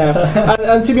out again now.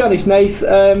 And to be honest, Nath,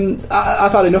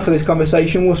 I've had enough of this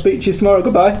conversation. We'll speak to you tomorrow.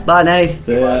 Goodbye. Bye, Nath.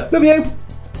 Yeah. Love you.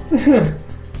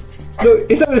 Look,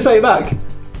 he's not going to say it back.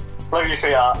 Love you,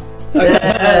 sweetheart.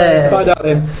 Yeah. Bye,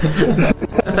 darling.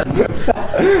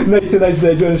 Nathan Edge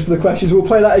there joins us for the questions. We'll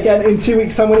play that again in 2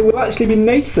 weeks' time when it will actually be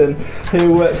Nathan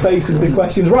who faces the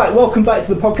questions. Right, welcome back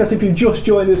to the podcast. If you've just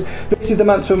joined us, this is the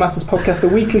Mansfield Matters podcast, the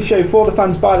weekly show for the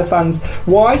fans, by the fans.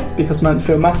 Why? Because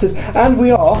Mansfield matters. And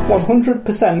we are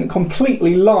 100%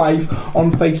 completely live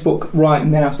on Facebook right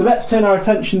now. So let's turn our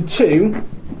attention to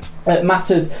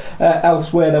matters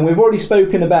elsewhere. Then we've already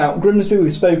spoken about Grimsby,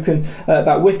 we've spoken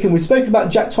about Wycombe, we've spoken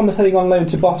about Jack Thomas heading on loan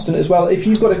to Boston as well. If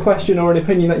you've got a question or an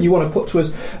opinion that you want to put to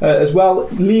us as well,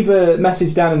 leave a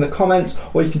message down in the comments,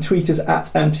 or you can tweet us at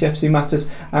MTFC Matters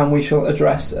and we shall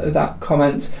address that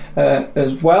comment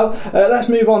as well. Let's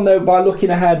move on though by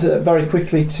looking ahead very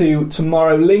quickly to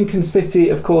tomorrow. Lincoln City,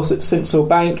 of course, at Sincil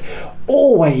Bank.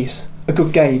 Always a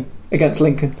good game against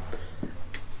Lincoln.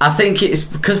 I think it's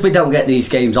because we don't get these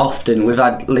games often. We've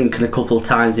had Lincoln a couple of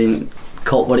times in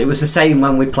Cup, but it was the same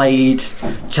when we played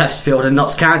Chesterfield and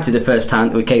Notts County the first time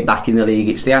that we came back in the league.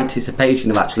 It's the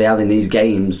anticipation of actually having these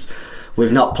games.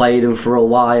 We've not played them for a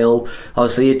while.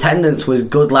 Obviously, attendance was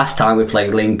good last time we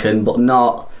played Lincoln, but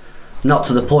not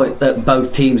to the point that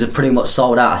both teams have pretty much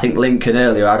sold out. I think Lincoln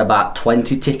earlier had about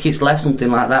 20 tickets left, something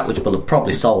like that, which will have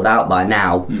probably sold out by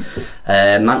now.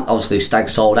 Obviously, Stag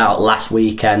sold out last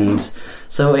weekend.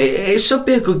 So it should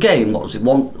be a good game. What was it,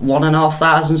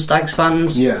 1,500 Stags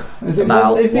fans? Yeah. Is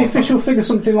the official figure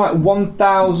something like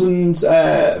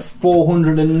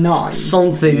 1,409?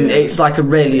 Something. Yeah. It's like a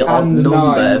really odd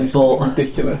number, but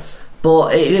ridiculous.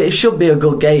 But it should be a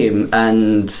good game,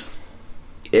 and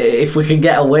if we can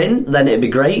get a win, then it'd be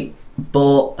great.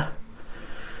 But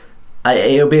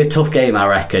it'll be a tough game, I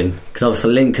reckon, because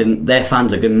obviously Lincoln, their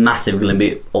fans are massively going to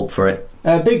be up for it.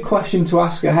 A big question to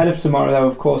ask ahead of tomorrow, though,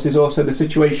 of course, is also the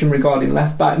situation regarding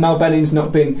left back. Mal Benning's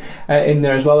not been in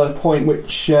there as well, at a point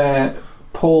which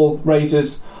Paul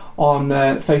raises on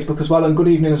Facebook as well. And good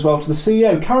evening as well to the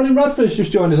CEO. Carolyn Radford's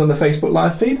just joined us on the Facebook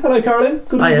live feed. Hello, Carolyn.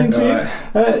 Good evening to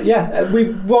you.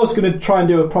 We was going to try and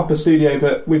do a proper studio,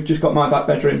 but we've just got my back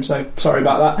bedroom, so sorry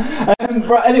about that.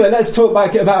 Right, anyway, let's talk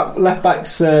back about left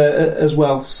backs as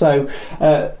well. So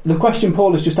the question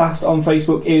Paul has just asked on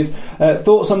Facebook is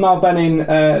thoughts on Mal Benning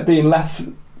being left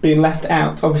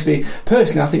out. Obviously,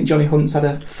 personally, I think Johnny Hunt's had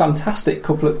a fantastic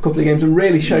couple of games and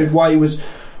really showed why he was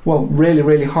really,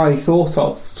 really highly thought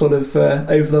of over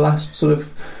the last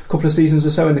couple of seasons or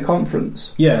so in the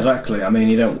conference. Yeah, exactly. I mean,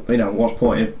 you don't, what's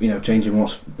point of, changing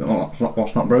what's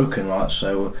not broken, right?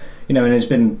 So, and it's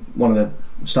been one of the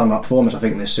standout performers, I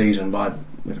think, this season by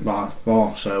far.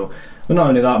 So, but not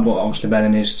only that, but obviously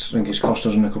Benning I think he's cost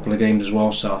us in a couple of games as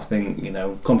well. So I think,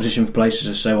 competition for places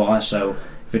is so high. So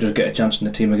if he does get a chance in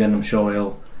the team again, I'm sure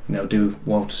he'll do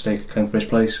well to stay claim for his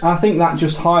place. I think that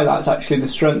just highlights actually the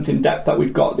strength in depth that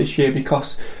we've got this year,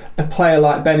 because a player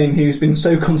like Benning, who's been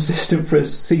so consistent for us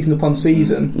season upon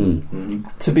season,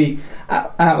 to be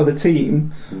out of the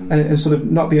team and sort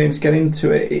of not being able to get into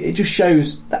it, it just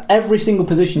shows that every single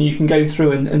position you can go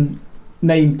through and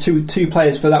name two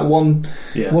players for that one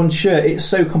shirt. It's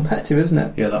so competitive, isn't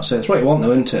it? Yeah, that's it. That's what you want,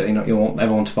 though, isn't it? You want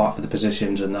everyone to fight for the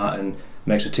positions and that, and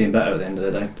makes the team better at the end of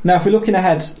the day. Now, if we're looking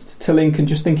ahead to Lincoln,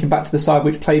 just thinking back to the side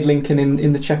which played Lincoln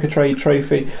in the Checker Trade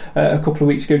Trophy a couple of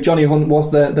weeks ago, Johnny Hunt was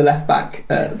the left back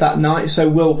that night. So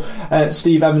will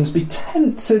Steve Evans be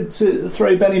tempted to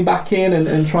throw Benning back in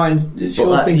and try and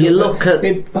shore things you up? Look at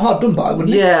hard done by,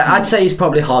 wouldn't it? Yeah, I'd say he's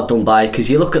probably hard done by, because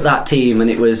you look at that team and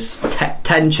it was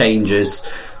 10 changes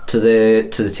to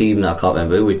the team. I can't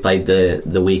remember who we played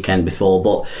the weekend before,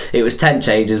 but it was 10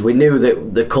 changes. We knew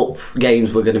that the cup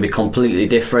games were going to be completely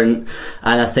different,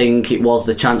 and I think it was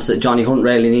the chance that Johnny Hunt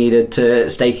really needed to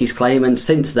stake his claim, and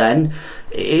since then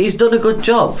he's done a good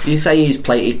job. You say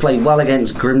he played well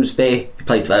against Grimsby, he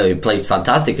played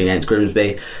fantastic against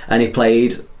Grimsby, and he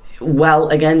played well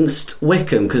against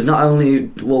Wycombe, because not only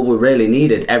we really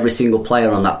needed every single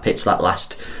player on that pitch that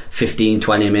last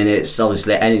 15-20 minutes.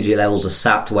 Obviously energy levels are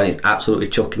sapped when it's absolutely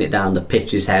chucking it down. The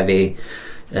pitch is heavy,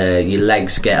 your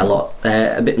legs get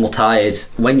a bit more tired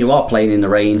when you are playing in the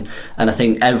rain, and I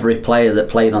think every player that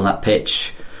played on that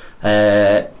pitch,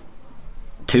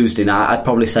 to Tuesday night, I'd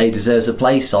probably say deserves a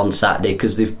place on Saturday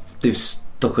because they've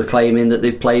stuck a claim in that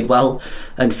they've played well.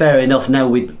 And fair enough, no,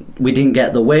 we didn't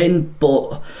get the win,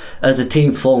 but as a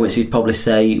team performance, you'd probably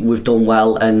say we've done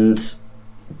well, and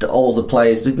all the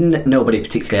players, nobody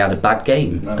particularly had a bad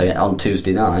game on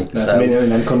Tuesday night. So in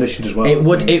them conditions as well. It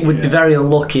would be very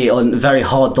unlucky and very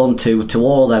hard done to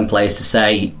all of them players to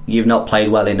say you've not played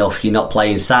well enough, you're not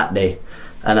playing Saturday.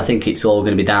 And I think it's all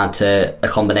going to be down to a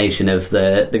combination of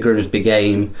the Grimsby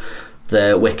game,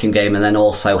 the Wycombe game, and then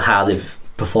also how they've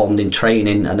performed in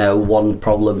training. I know one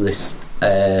problem this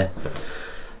Saturday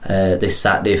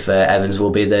for Evans will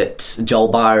be that Joel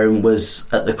Byron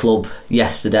was at the club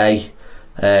yesterday,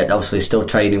 obviously still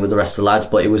training with the rest of the lads,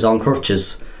 but he was on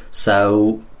crutches.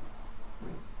 So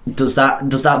does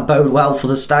that bode well for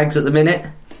the Stags at the minute?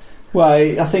 Well,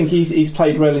 I think he's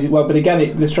played really well, but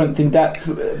again, the strength in depth.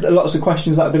 Lots of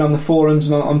questions that have been on the forums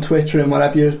and on Twitter and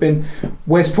whatever has been,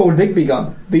 where's Paul Digby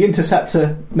gone? The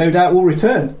interceptor, no doubt, will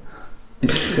return.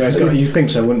 You think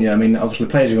so, wouldn't you? I mean, obviously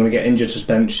players are going to get injured,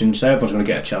 suspension, so everyone's going to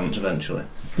get a chance eventually.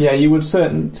 Yeah, you would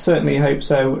certainly hope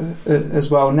so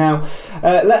as well. Now,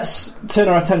 let's turn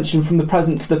our attention from the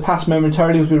present to the past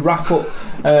momentarily as we wrap up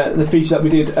the feature that we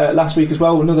did last week as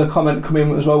well. Another comment come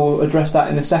in as well, we'll address that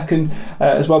in a second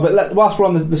as well. But whilst we're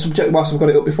on the subject, whilst I've got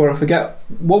it up before I forget,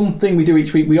 one thing we do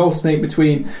each week, we alternate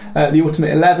between the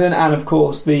Ultimate 11 and, of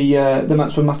course, the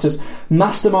Mansfield Matters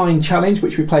Mastermind Challenge,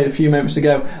 which we played a few moments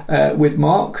ago with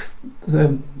Mark.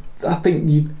 I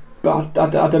think I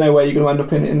don't know where you're going to end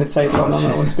up in the table on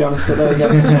that one, to be honest, but there you go.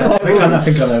 I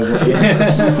think I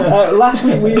know. Last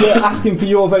week we were asking for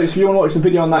your votes. If you want to watch the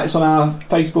video on that, it's on our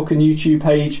Facebook and YouTube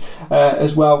page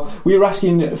as well. We were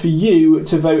asking for you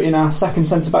to vote in our second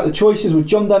centre-back. The choices were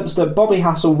John Dempster, Bobby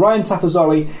Hassel, Ryan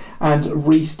Tafazolli and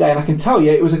Rhys Day. And I can tell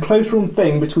you it was a close-run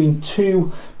thing between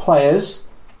two players,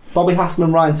 Bobby Hassel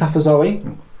and Ryan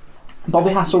Tafazolli.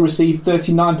 Bobby Hassel received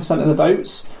 39% of the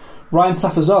votes. Ryan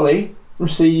Tafazolli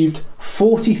received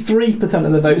 43%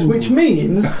 of the votes, which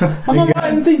means am I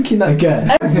right in thinking that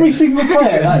every single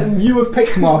player that you have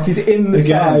picked, Mark, is in the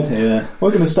side? Yeah.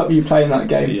 We're going to stop you playing that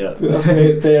game.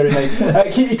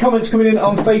 Keep your comments coming in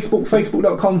on Facebook,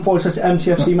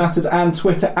 facebook.com/MTFC Matters, and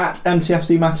Twitter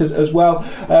 @MTFC Matters as well.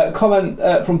 Comment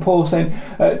from Paul saying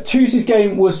Tuesday's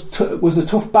game was a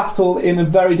tough battle in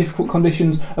very difficult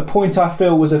conditions. A point I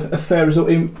feel was a fair result.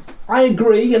 I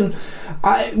agree, and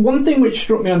one thing which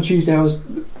struck me on Tuesday, I was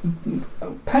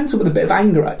pent up with a bit of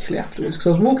anger actually afterwards, because I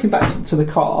was walking back to the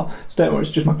car. So don't worry,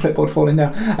 it's just my clipboard falling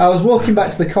down. I was walking back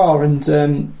to the car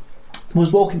and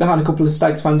was walking behind a couple of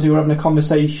Stags fans who were having a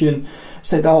conversation.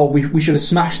 Said, we should have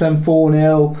smashed them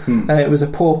 4-0. It was a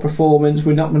poor performance.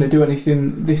 We're not going to do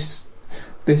anything this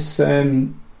week,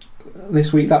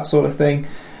 that sort of thing.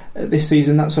 This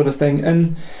season, that sort of thing,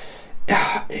 and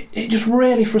it just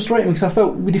really frustrated me because I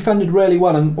felt we defended really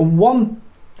well. And one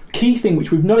key thing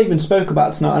which we've not even spoke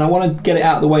about tonight, and I want to get it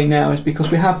out of the way now, is because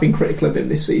we have been critical of him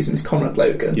this season, is Conrad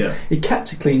Logan. Yeah. He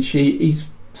kept a clean sheet. His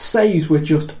saves were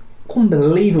just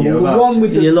unbelievable.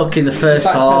 You look in the first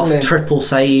half, triple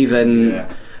save, and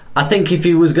I think if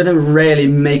he was going to really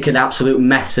make an absolute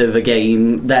mess of a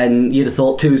game, then you'd have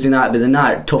thought Tuesday night would be the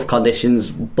night. Tough conditions,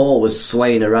 ball was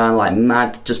swaying around like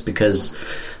mad just because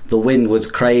the wind was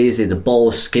crazy, the ball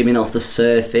was skimming off the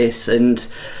surface, and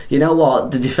you know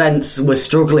what, the defence was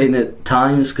struggling at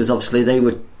times because obviously they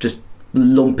were just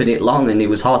lumping it long, and it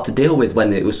was hard to deal with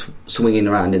when it was swinging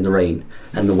around in the rain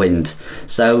and the wind.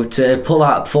 So to pull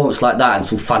out a performance like that and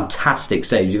some fantastic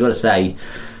saves, you've got to say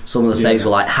some of the saves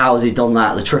were like, how has he done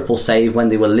that? The triple save when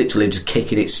they were literally just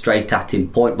kicking it straight at him,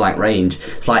 point blank range.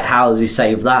 It's like, how has he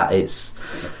saved that?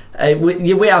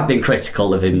 We have been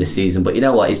critical of him this season, but you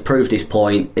know what? He's proved his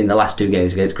point in the last two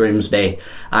games against Grimsby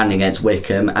and against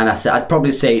Wycombe, and I'd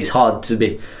probably say it's hard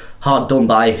done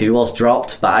by if he was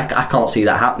dropped, but I can't see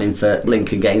that happening for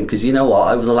Lincoln game, because you know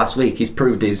what? Over the last week, he's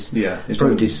proved his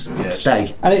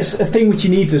stay, and it's a thing which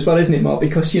you need as well, isn't it, Mark?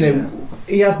 Because you know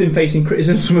he has been facing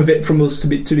criticism, some of it from us, to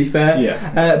be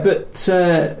fair. But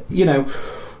you know,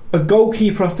 a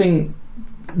goalkeeper, I think,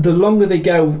 the longer they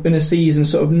go in a season,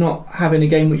 sort of not having a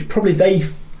game which probably they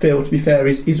feel, to be fair,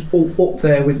 is all up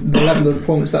there with the level of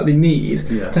performance that they need.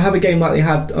 To have a game like they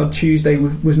had on Tuesday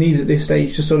was needed at this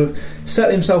stage to sort of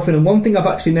settle himself in. And one thing I've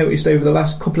actually noticed over the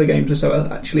last couple of games or so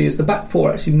actually is the back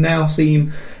four actually now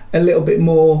seem a little bit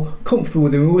more comfortable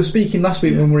with him. We were speaking last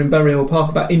week when we were in Bury Hall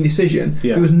Park about indecision.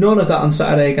 There was none of that on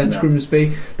Saturday against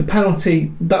Grimsby. The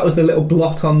penalty, that was the little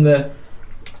blot on the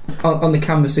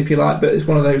canvas, if you like, but it's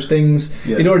one of those things.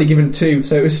 He'd already given 2,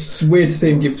 so it was weird to see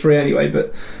him give 3 anyway,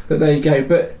 but there you go.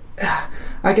 But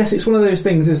I guess it's one of those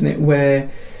things, isn't it,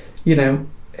 where, you know,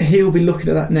 he'll be looking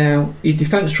at that now. His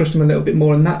defence trusts him a little bit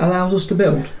more, and that allows us to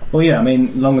build. Well, yeah, I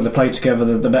mean, the longer they play together,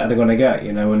 the better they're going to get,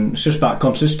 and it's just about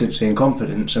consistency and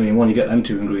confidence. I mean, when you get them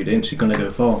two ingredients, you're going to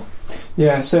go far.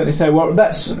 Yeah, certainly so. Well,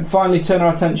 let's finally turn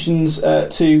our attentions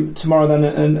to tomorrow then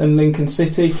and Lincoln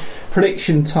City.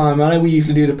 Prediction time. I know we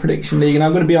usually do the prediction league, and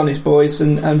I'm going to be honest, boys,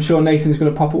 and I'm sure Nathan's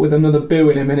going to pop up with another boo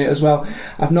in a minute as well.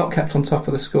 I've not kept on top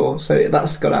of the score, so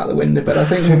that's gone out the window, but I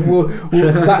think we'll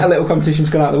that little competition's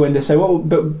gone out the window, so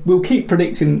we'll keep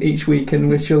predicting each week, and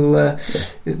we shall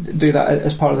do that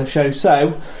as part of the show.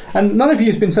 So, and none of you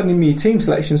has been sending me team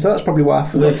selections, so that's probably why I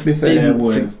forgot, to be fair.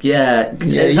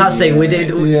 That's the thing, we did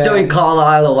doing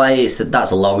Carlisle away,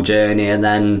 that's a long journey, and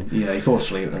then you fall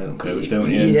asleep on coach,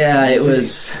 don't you? Yeah, it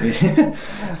was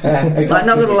exactly. Like,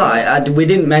 not gonna lie, we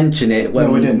didn't mention it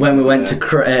when we went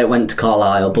to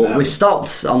Carlisle, but we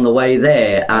stopped on the way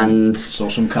there and saw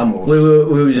some camels. We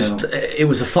were just it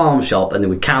was a farm shop, and there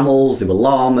were camels, there were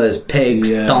llamas,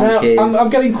 pigs, donkeys. Now, I'm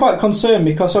getting quite concerned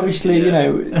because obviously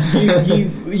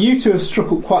you two have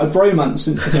struck up quite a bromance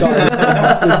since the start of the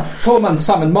podcast. Poor man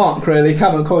Sam and Mark, really.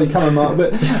 Can't call you Cam and Mark,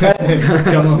 but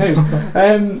God knows.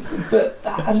 But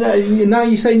I don't know, now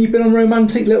you're saying you've been on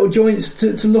romantic little joints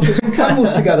to look at some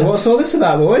camels together. What's all this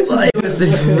about, boys? Well, it was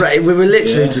this, we were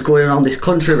literally just going around this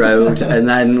country road, and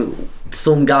then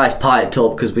some guys piped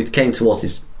up because we came towards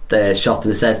this shop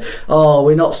and said, "Oh,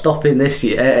 we're not stopping this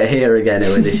year, here again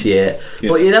this year."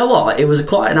 But you know what? It was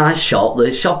quite a nice shop.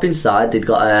 The shop inside, they'd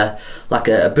got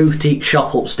a boutique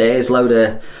shop upstairs, load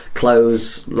of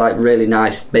clothes, like really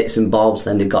nice bits and bobs.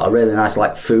 Then they've got a really nice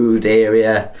food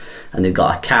area, and they've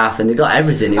got a cafe, and they've got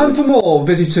everything. For more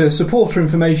visitor supporter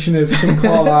information of some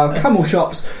Carlisle camel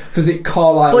shops, visit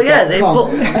Carlisle. But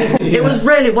it was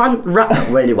really random.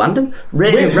 Really random.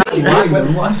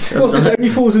 What's this? Only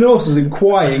Fools and Horses and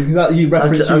Quying that you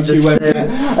referenced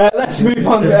let's move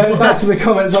on back to the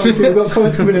comments. Obviously, we've got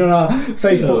comments coming in on our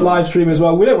Facebook live stream as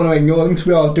well. We don't want to ignore them because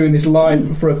we are doing this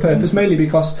live for a purpose, mainly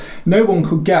because no one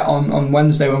could get on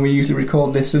Wednesday when we usually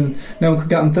record this, and no one could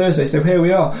get on Thursday, so here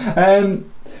we are.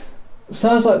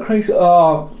 Sounds like Craig.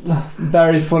 Oh,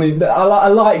 very funny. I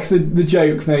like the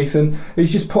joke, Nathan.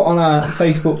 He's just put on our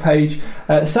Facebook page.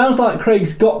 Sounds like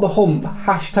Craig's got the hump.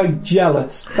 #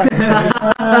 jealous. Thanks.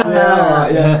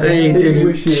 He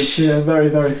wishes. Yeah, very,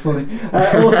 very funny.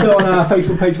 Also on our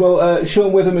Facebook page,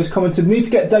 Sean Witham has commented, need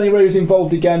to get Danny Rose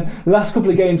involved again. Last couple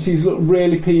of games he's looked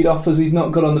really peed off as he's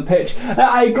not got on the pitch.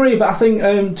 I agree, but I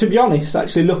think, to be honest,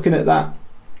 actually looking at that,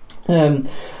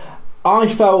 I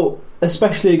felt,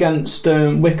 especially against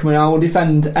Wycombe, and I will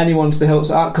defend anyone to the hilt,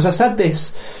 because I said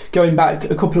this going back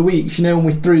a couple of weeks, when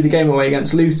we threw the game away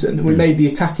against Luton, we made the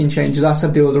attacking changes. I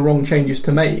said they were the wrong changes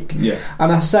to make,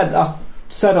 and I said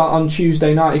on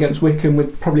Tuesday night against Wycombe,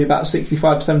 with probably about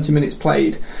 65-70 minutes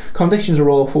played, conditions are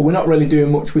awful, we're not really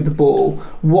doing much with the ball.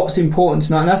 What's important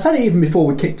tonight, and I said it even before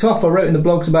we kicked off, I wrote in the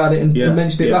blogs about it and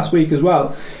mentioned it last week as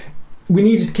well, we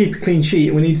needed to keep a clean sheet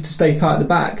and we needed to stay tight at the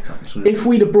back. Absolutely. If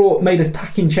we'd have made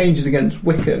attacking changes against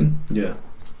Wycombe,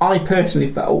 I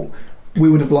personally felt we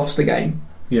would have lost the game.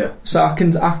 Yeah. So I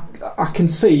can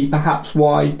see perhaps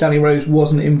why Danny Rose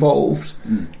wasn't involved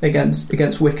against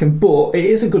Wycombe, but it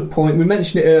is a good point. We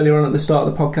mentioned it earlier on at the start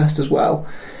of the podcast as well.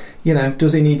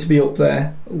 Does he need to be up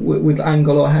there with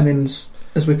Angle or Hemmings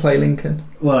as we play Lincoln?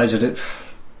 Well,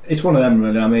 it's one of them,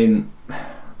 really. I mean,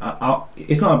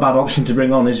 it's not a bad option to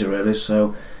bring on, is it, really?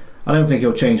 So I don't think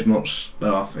he'll change much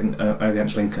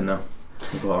against Lincoln now,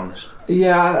 to be honest.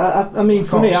 Yeah, I mean,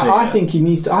 for me, I think he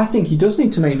needs. I think he does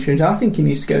need to make change. I think he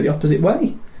needs to go the opposite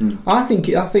way. I think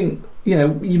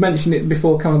you mentioned it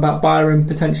before, come about Byron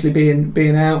potentially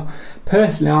being out.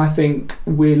 Personally, I think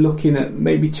we're looking at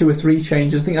maybe 2 or 3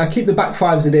 changes. I think I keep the back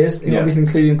 5 as it is, obviously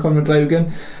including Conrad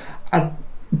Logan. I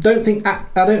don't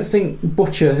think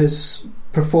Butcher has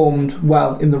performed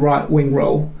well in the right wing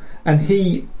role, and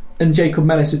he and Jacob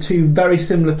Menace are 2 very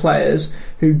similar players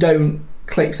who don't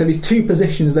click. So there's 2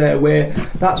 positions there where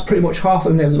that's pretty much half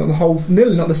of the nil, not the whole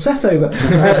nil, not the set over.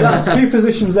 That's 2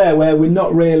 positions there where we're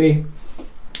not really.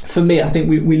 For me, I think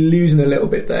we're losing a little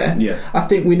bit there. Yeah. I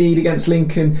think we need against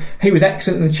Lincoln. He was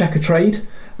excellent in the checker trade.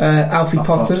 Alfie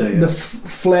Potter, the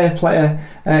flair player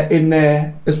in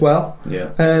there as well.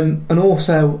 Yeah. And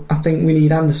also, I think we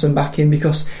need Anderson back in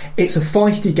because it's a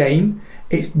feisty game.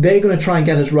 They're going to try and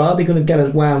get us riled. They're going to get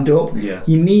us wound up. Yeah.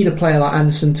 You need a player like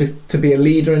Anderson to be a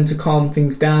leader and to calm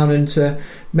things down and to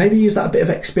maybe use that bit of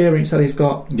experience that he's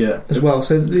got as well.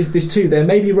 So there's 2 there.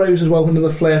 Maybe Rose as well,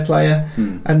 another flair player.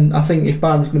 And I think if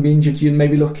Byron's going to be injured, you're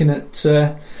maybe looking at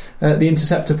the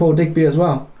interceptor Paul Digby as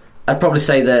well. I'd probably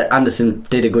say that Anderson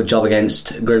did a good job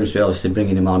against Grimsby, obviously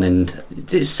bringing him on, and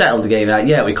it settled the game out.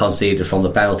 Yeah, we conceded from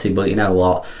the penalty, but you know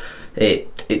what?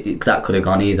 That could have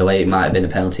gone either way. It might have been a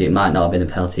penalty, it might not have been a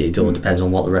penalty. It all depends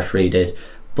on what the referee did.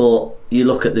 But you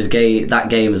look at that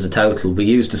game as a total. We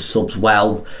used the subs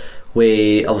well.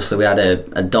 We had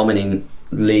a dominating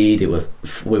lead. We were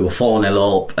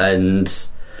 4-0 up, and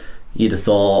you'd have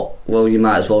thought, well, you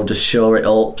might as well just shore it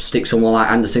up, stick someone like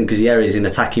Anderson, because he's an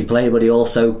attacking player, but he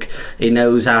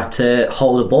knows how to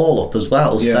hold the ball up as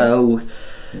well. Yeah. So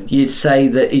you'd say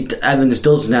that Evans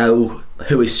does know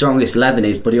who his strongest 11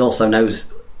 is, but he also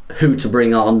knows who to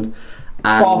bring on.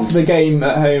 And off the game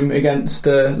at home against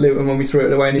Luton when we threw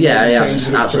it away. And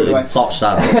absolutely botched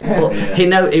that. But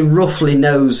he roughly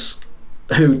knows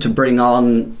who to bring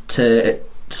on to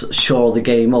shore the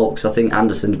game up, because I think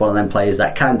Anderson's one of them players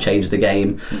that can change the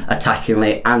game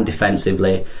attackingly and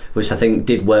defensively, which I think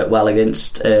did work well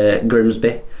against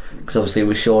Grimsby, because obviously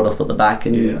we shored up at the back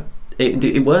and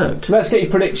it worked. Let's get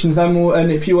your predictions then, and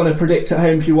if you want to predict at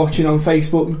home, if you're watching on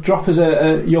Facebook, drop us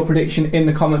your prediction in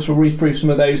the comments. We'll read through some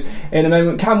of those in a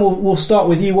moment. Cam, we'll start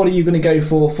with you. What are you going to go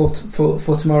for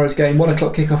tomorrow's game? 1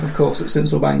 o'clock kickoff, of course, at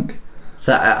Sincil Bank.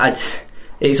 So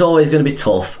it's always going to be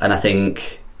tough, and I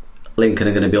think Lincoln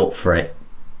are going to be up for it,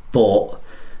 but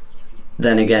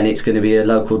then again it's going to be a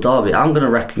local derby. I'm going to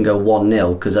reckon go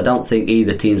 1-0, because I don't think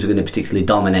either teams are going to particularly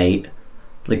dominate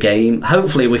the game.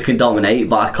 Hopefully we can dominate,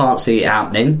 but I can't see it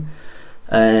happening.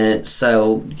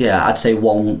 So yeah, I'd say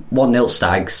 1-0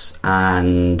 Stags,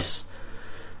 and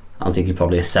I'm thinking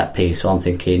probably a set piece, so I'm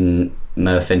thinking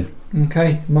Murphy.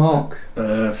 Okay, Mark.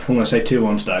 I'm going to say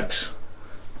 2-1 Stags.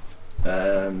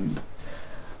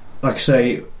 Like I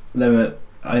say,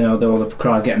 I know they're all the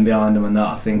crowd getting behind them and that.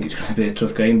 I think it's going to be a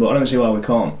tough game, but I don't see why we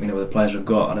can't. With the players we've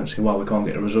got, I don't see why we can't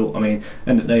get a result. I mean,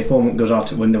 end of the day, form goes out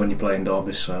the window when you're playing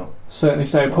derbies. So certainly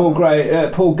so. Paul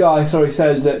Guy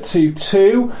says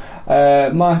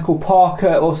 2-2. Michael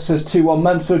Parker also says 2-1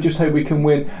 Mansfield. Just hope we can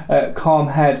win. Calm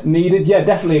head needed. Yeah,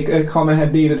 definitely a calm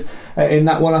head needed in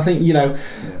that one. I think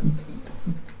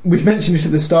we mentioned this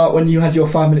at the start when you had your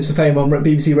 5 minutes of fame on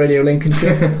BBC Radio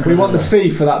Lincolnshire. We want the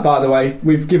fee for that, by the way.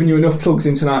 We've given you enough plugs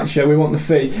in tonight's show. We want the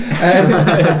fee.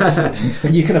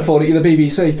 You can afford it. You're the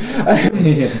BBC.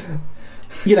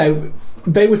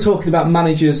 They were talking about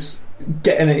managers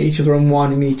getting at each other and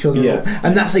winding each other up,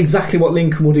 and that's exactly what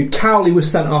Lincoln will do. Cowley was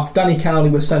sent off. Danny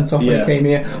Cowley was sent off when he came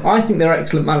here. I think they're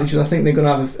excellent managers. I think they're going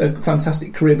to have a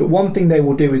fantastic career, but one thing they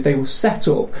will do is they will set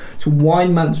up to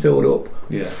wind Mansfield up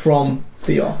from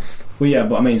the off. Well, yeah,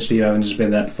 but I mean, Steve Evans has been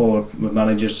there before with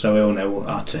managers, so he'll know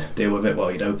how to deal with it.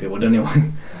 Well, you'd hope he would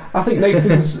anyway. I think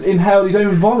Nathan's inhaled his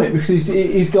own vomit, because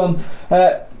he's gone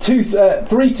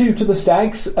 3-2 to the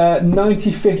Stags,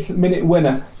 95th minute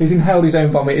winner. He's inhaled his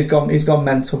own vomit. He's gone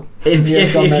mental. If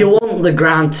you want the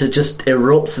ground to just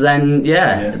erupt, then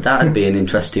that'd be an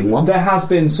interesting one. There has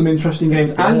been some interesting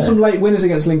games and some late winners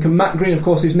against Lincoln. Matt Green, of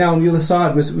course, who's now on the other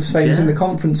side, was famous in the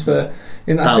conference for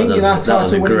in our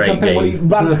title winning campaign when he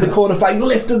ran to the corner flag,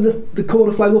 lifted the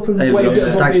corner flag up and waved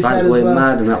it above his head as well.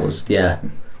 Mad, and that was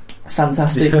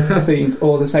fantastic scenes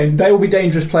all the same. They will be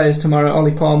dangerous players tomorrow.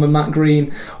 Ollie Palmer, Matt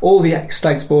Green, all the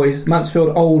ex-Stags boys.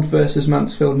 Mansfield Old versus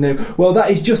Mansfield New. Well,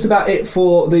 that is just about it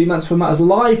for the Mansfield Matters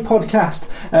live podcast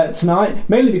tonight,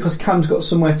 mainly because Cam's got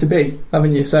somewhere to be,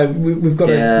 haven't you? So we've got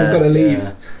to leave.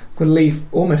 Got to leave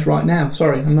almost right now.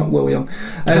 Sorry, I'm not Will Young.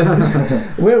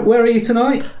 Where are you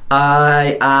tonight?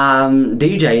 I am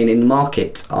DJing in the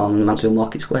market on Mansfield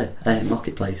Market Square,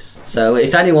 Marketplace. So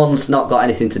if anyone's not got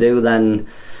anything to do, then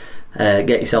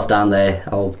get yourself down there.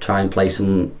 I'll try and play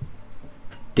some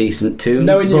decent tunes.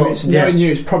 Knowing you,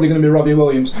 it's probably going to be Robbie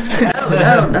Williams.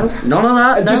 No, none of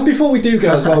that. Just before we do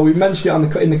go as well, we mentioned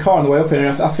it in the car on the way up here,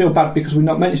 and I feel bad because we've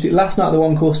not mentioned it last night at the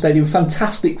One Course Stadium.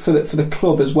 Fantastic for the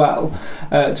club as well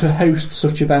to host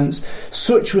such events.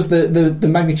 Such was the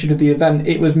magnitude of the event.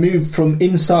 It was moved from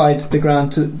inside the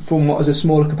ground from what was a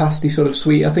smaller capacity sort of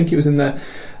suite. I think it was in the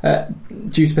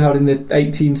due to be held in the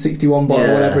 1861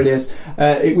 bottle or whatever it is.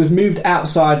 It was moved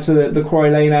outside to the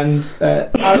Quarry Lane end.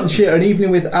 Alan Shearer, an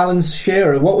evening with Alan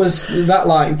Shearer. What was that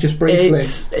like, just briefly?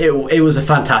 It was a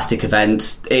fantastic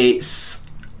event. It's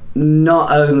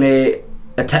not only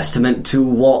a testament to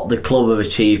what the club have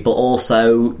achieved, but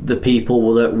also the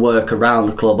people that work around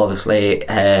the club. Obviously,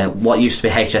 what used to be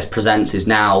HS Presents is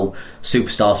now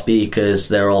Superstar Speakers.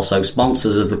 They're also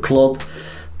sponsors of the club.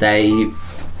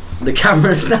 The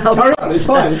cameras now. Carry on, it's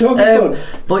fine. It's all fun.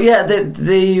 But yeah,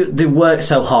 they work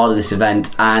so hard at this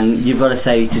event, and you've got to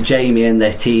say to Jamie and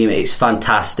their team, it's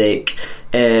fantastic.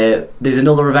 There's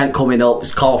another event coming up.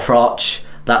 It's Carl Froch.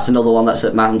 That's another one that's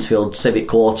at Mansfield Civic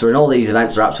Quarter, and all these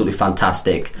events are absolutely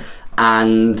fantastic.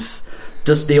 and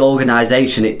just the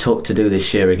organisation it took to do this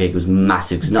Shearer gig was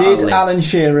massive. Did Alan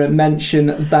Shearer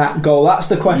mention that goal? That's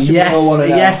the question we all want to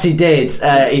know. Yes, he did.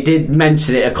 He did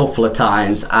mention it a couple of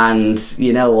times, and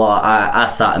you know what? I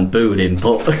sat and booed him,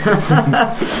 but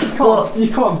you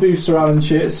can't boo Sir Alan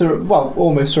Shearer.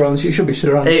 Almost Sir Alan Shearer. It should be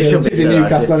Sir Alan Shearer. It should be Sir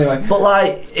Newcastle anyway.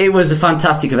 But it was a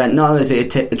fantastic event. Not only is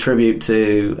it a tribute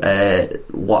to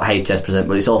what HS present,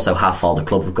 but it's also how far the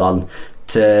club have gone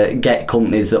to get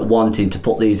companies that wanting to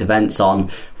put these events on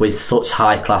with such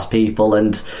high class people.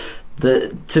 And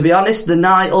to be honest, the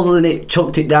night, other than it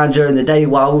chucked it down during the day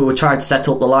while we were trying to set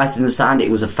up the lighting and sound, it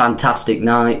was a fantastic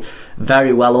night,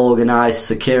 very well organised.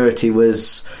 Security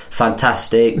was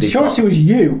fantastic. The security was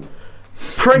you.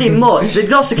 Pretty much. They'd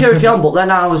got security on, but then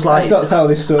I was like, let's not tell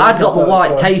this story. I'd got the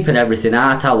white tape and everything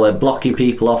out. I were blocking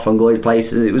people off from going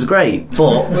places. It was great,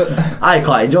 but I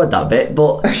quite enjoyed that bit.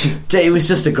 But it was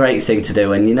just a great thing to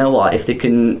do. And you know what? If they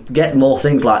can get more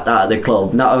things like that at the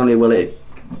club, not only will it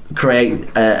create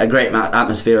a great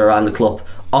atmosphere around the club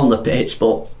on the pitch,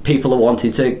 but people are wanting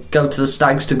to go to the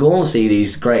Stags to go and see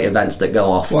these great events that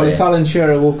go off. Well, if Alan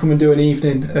Shearer will come and do an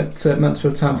evening at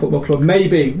Mansfield Town Football Club,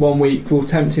 maybe one week we'll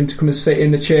tempt him to come and sit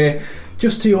in the chair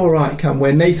just to your right, Cam,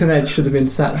 where Nathan Edge should have been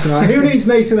sat tonight. Who needs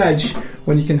Nathan Edge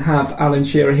when you can have Alan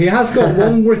Shearer? He has got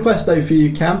one request though for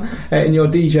you, Cam, in your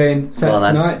DJing set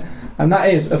tonight. And that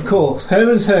is, of course,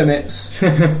 Herman's Hermits.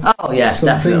 Oh, yes,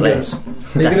 definitely.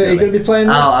 Are you going to be playing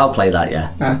that? I'll play that,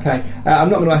 yeah. Okay. I'm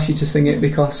not going to ask you to sing it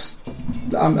because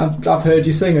I've heard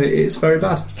you sing it. It's very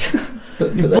bad.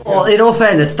 But in all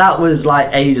fairness, that was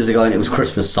ages ago and it was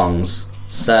Christmas songs.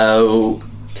 So...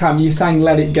 Cam, you sang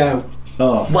Let It Go.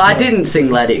 Oh. Well, I didn't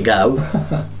sing Let It Go.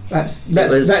 Let's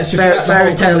just let the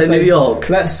Fairy Tale in New York.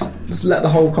 Let's let the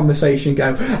whole conversation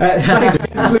go.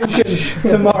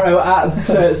 Tomorrow at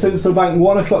Sincil Bank,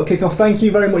 1 o'clock kickoff. Thank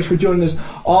you very much for joining us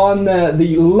on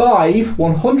the live,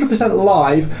 100%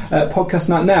 live podcast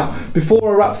night. Now,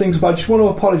 before I wrap things up, I just want to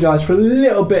apologise for a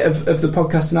little bit of the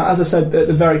podcast tonight. As I said at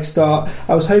the very start,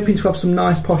 I was hoping to have some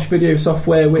nice posh video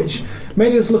software which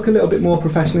made us look a little bit more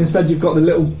professional. Instead, you've got the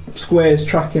little squares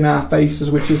tracking our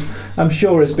faces, which is, I'm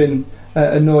sure, has been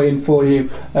annoying for you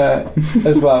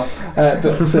as well, but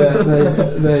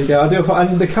there you go. I do,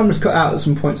 and the camera's cut out at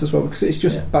some points as well because it's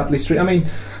just badly streamed. I mean,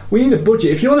 we need a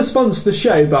budget. If you want to sponsor the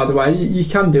show, by the way, you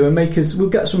can do and make us. We'll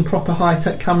get some proper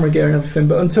high-tech camera gear and everything.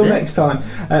 But until next time,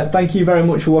 thank you very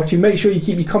much for watching. Make sure you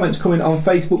keep your comments coming on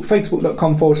Facebook,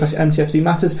 facebook.com/MTFC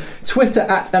Matters, Twitter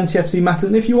 @MTFC Matters,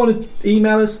 and if you want to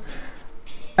email us,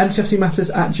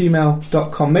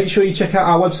 mtfcmatters@gmail.com. Make sure you check out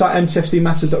our website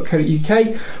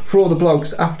mtfcmatters.co.uk for all the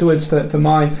blogs afterwards for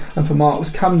mine and for Mark's.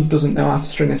 Cam doesn't know how to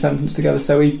string a sentence together,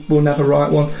 so he will never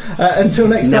write one. Until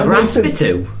next time, never asked me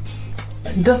to.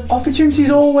 The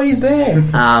opportunity's always there.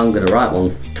 I'm going to write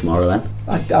one tomorrow then.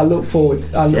 I look forward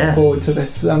to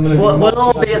this. I'm going to we'll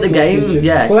all be at the game. Teacher.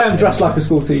 Yeah. Well, I'm dressed like a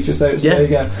school teacher, so there you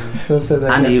go.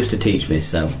 And he used to teach me,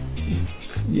 so.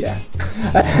 Yeah.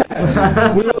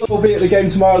 We will all be at the game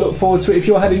tomorrow. Look forward to it. If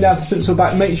you're heading down to Sincil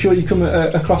Bank, make sure you come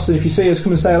across, and if you see us,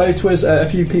 come and say hello to us. A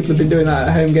few people have been doing that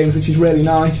at home games, which is really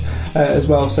nice as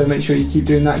well, so make sure you keep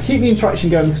doing that. Keep the interaction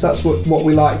going because that's what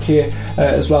we like here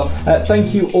as well.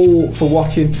 Thank you all for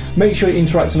watching. Make sure you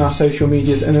interact on our social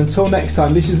medias, and until next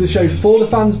time, this is the show for the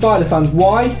fans, by the fans.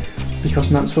 Why?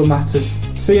 Because Mansfield matters.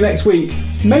 See you next week,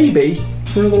 maybe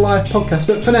for another live podcast,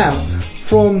 but for now,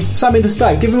 from Sammy the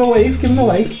Stag, give him a wave,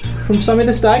 from Sammy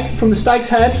the Stag, from the Stag's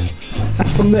Head, and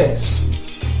from this.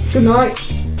 Good night.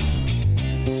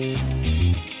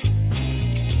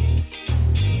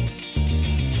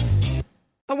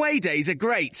 Away days are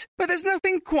great, but there's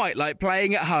nothing quite like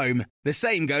playing at home. The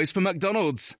same goes for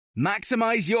McDonald's.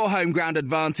 Maximise your home ground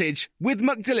advantage with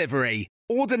McDelivery.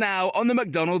 Order now on the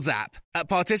McDonald's app. At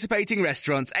participating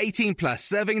restaurants, 18 plus,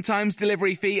 serving times,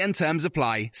 delivery fee and terms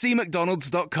apply. See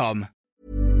mcdonalds.com.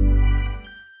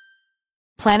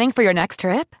 Planning for your next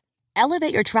trip?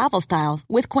 Elevate your travel style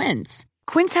with Quince.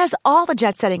 Quince has all the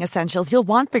jet-setting essentials you'll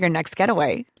want for your next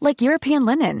getaway, like European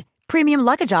linen, premium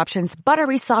luggage options,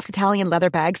 buttery soft Italian leather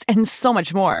bags, and so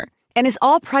much more. And is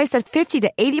all priced at 50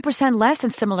 to 80% less than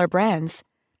similar brands.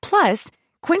 Plus,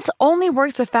 Quince only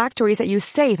works with factories that use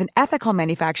safe and ethical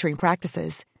manufacturing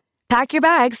practices. Pack your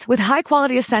bags with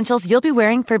high-quality essentials you'll be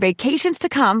wearing for vacations to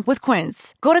come with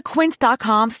Quince. Go to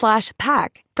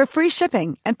quince.com/pack for free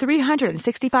shipping and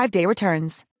 365-day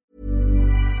returns.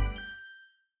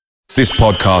 This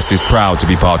podcast is proud to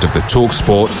be part of the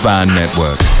TalkSport Fan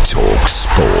Network.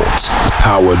 TalkSport.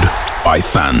 Powered by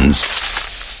fans.